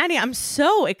 I'm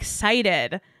so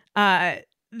excited that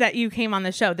you came on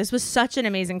the show. This was such an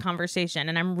amazing conversation,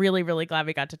 and I'm really, really glad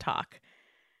we got to talk.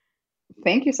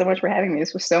 Thank you so much for having me.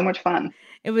 This was so much fun.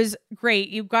 It was great.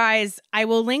 You guys, I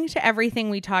will link to everything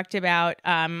we talked about.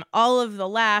 All of the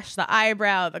lash, the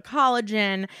eyebrow, the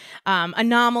collagen,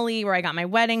 Anomaly, where I got my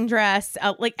wedding dress,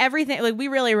 like everything. Like we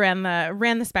really ran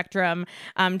the spectrum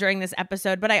during this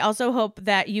episode. But I also hope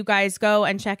that you guys go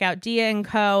and check out Dia &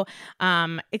 Co.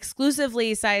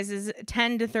 Exclusively sizes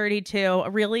 10 to 32.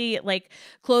 Really like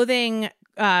clothing,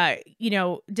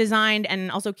 designed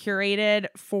and also curated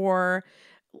for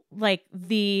like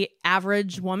the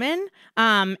average woman,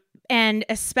 and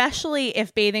especially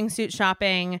if bathing suit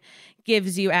shopping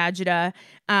gives you agita,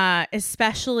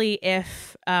 especially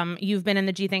if you've been in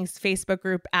the G Thanks Facebook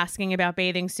group asking about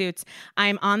bathing suits.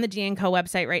 I'm on the Dia & Co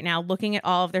website right now looking at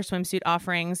all of their swimsuit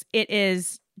offerings. It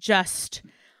is just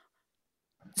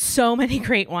so many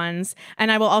great ones, and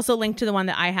I will also link to the one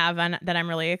that I have on that I'm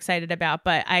really excited about,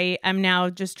 but I am now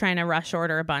just trying to rush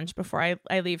order a bunch before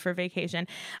I leave for vacation.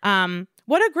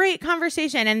 What a great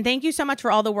conversation, and thank you so much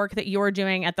for all the work that you're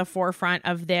doing at the forefront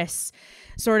of this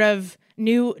sort of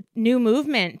new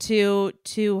movement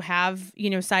to have, you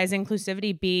know, size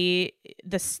inclusivity be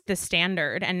the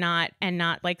standard and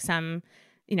not like some,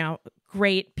 you know,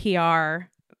 great PR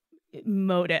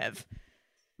motive.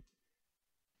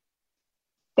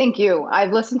 Thank you.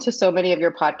 I've listened to so many of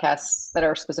your podcasts that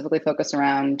are specifically focused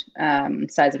around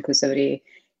size inclusivity.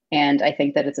 And I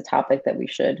think that it's a topic that we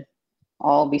should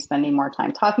all be spending more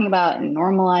time talking about and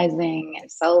normalizing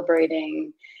and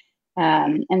celebrating,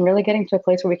 and really getting to a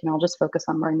place where we can all just focus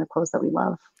on wearing the clothes that we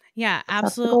love. Yeah,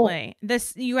 absolutely.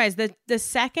 You guys, the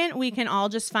second we can all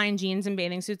just find jeans and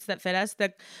bathing suits that fit us,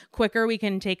 the quicker we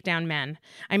can take down men.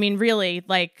 I mean, really,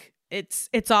 like,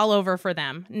 it's all over for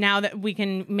them now that we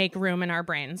can make room in our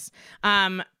brains.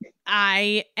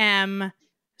 I am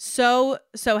so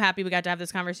happy we got to have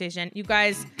this conversation. You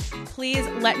guys, please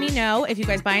let me know if you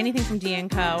guys buy anything from Dia &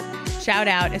 Co. Shout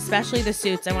out, especially the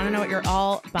suits. I want to know what you're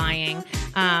all buying.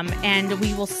 And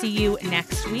we will see you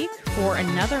next week for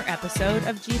another episode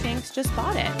of G Thanks Just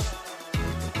Bought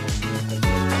It.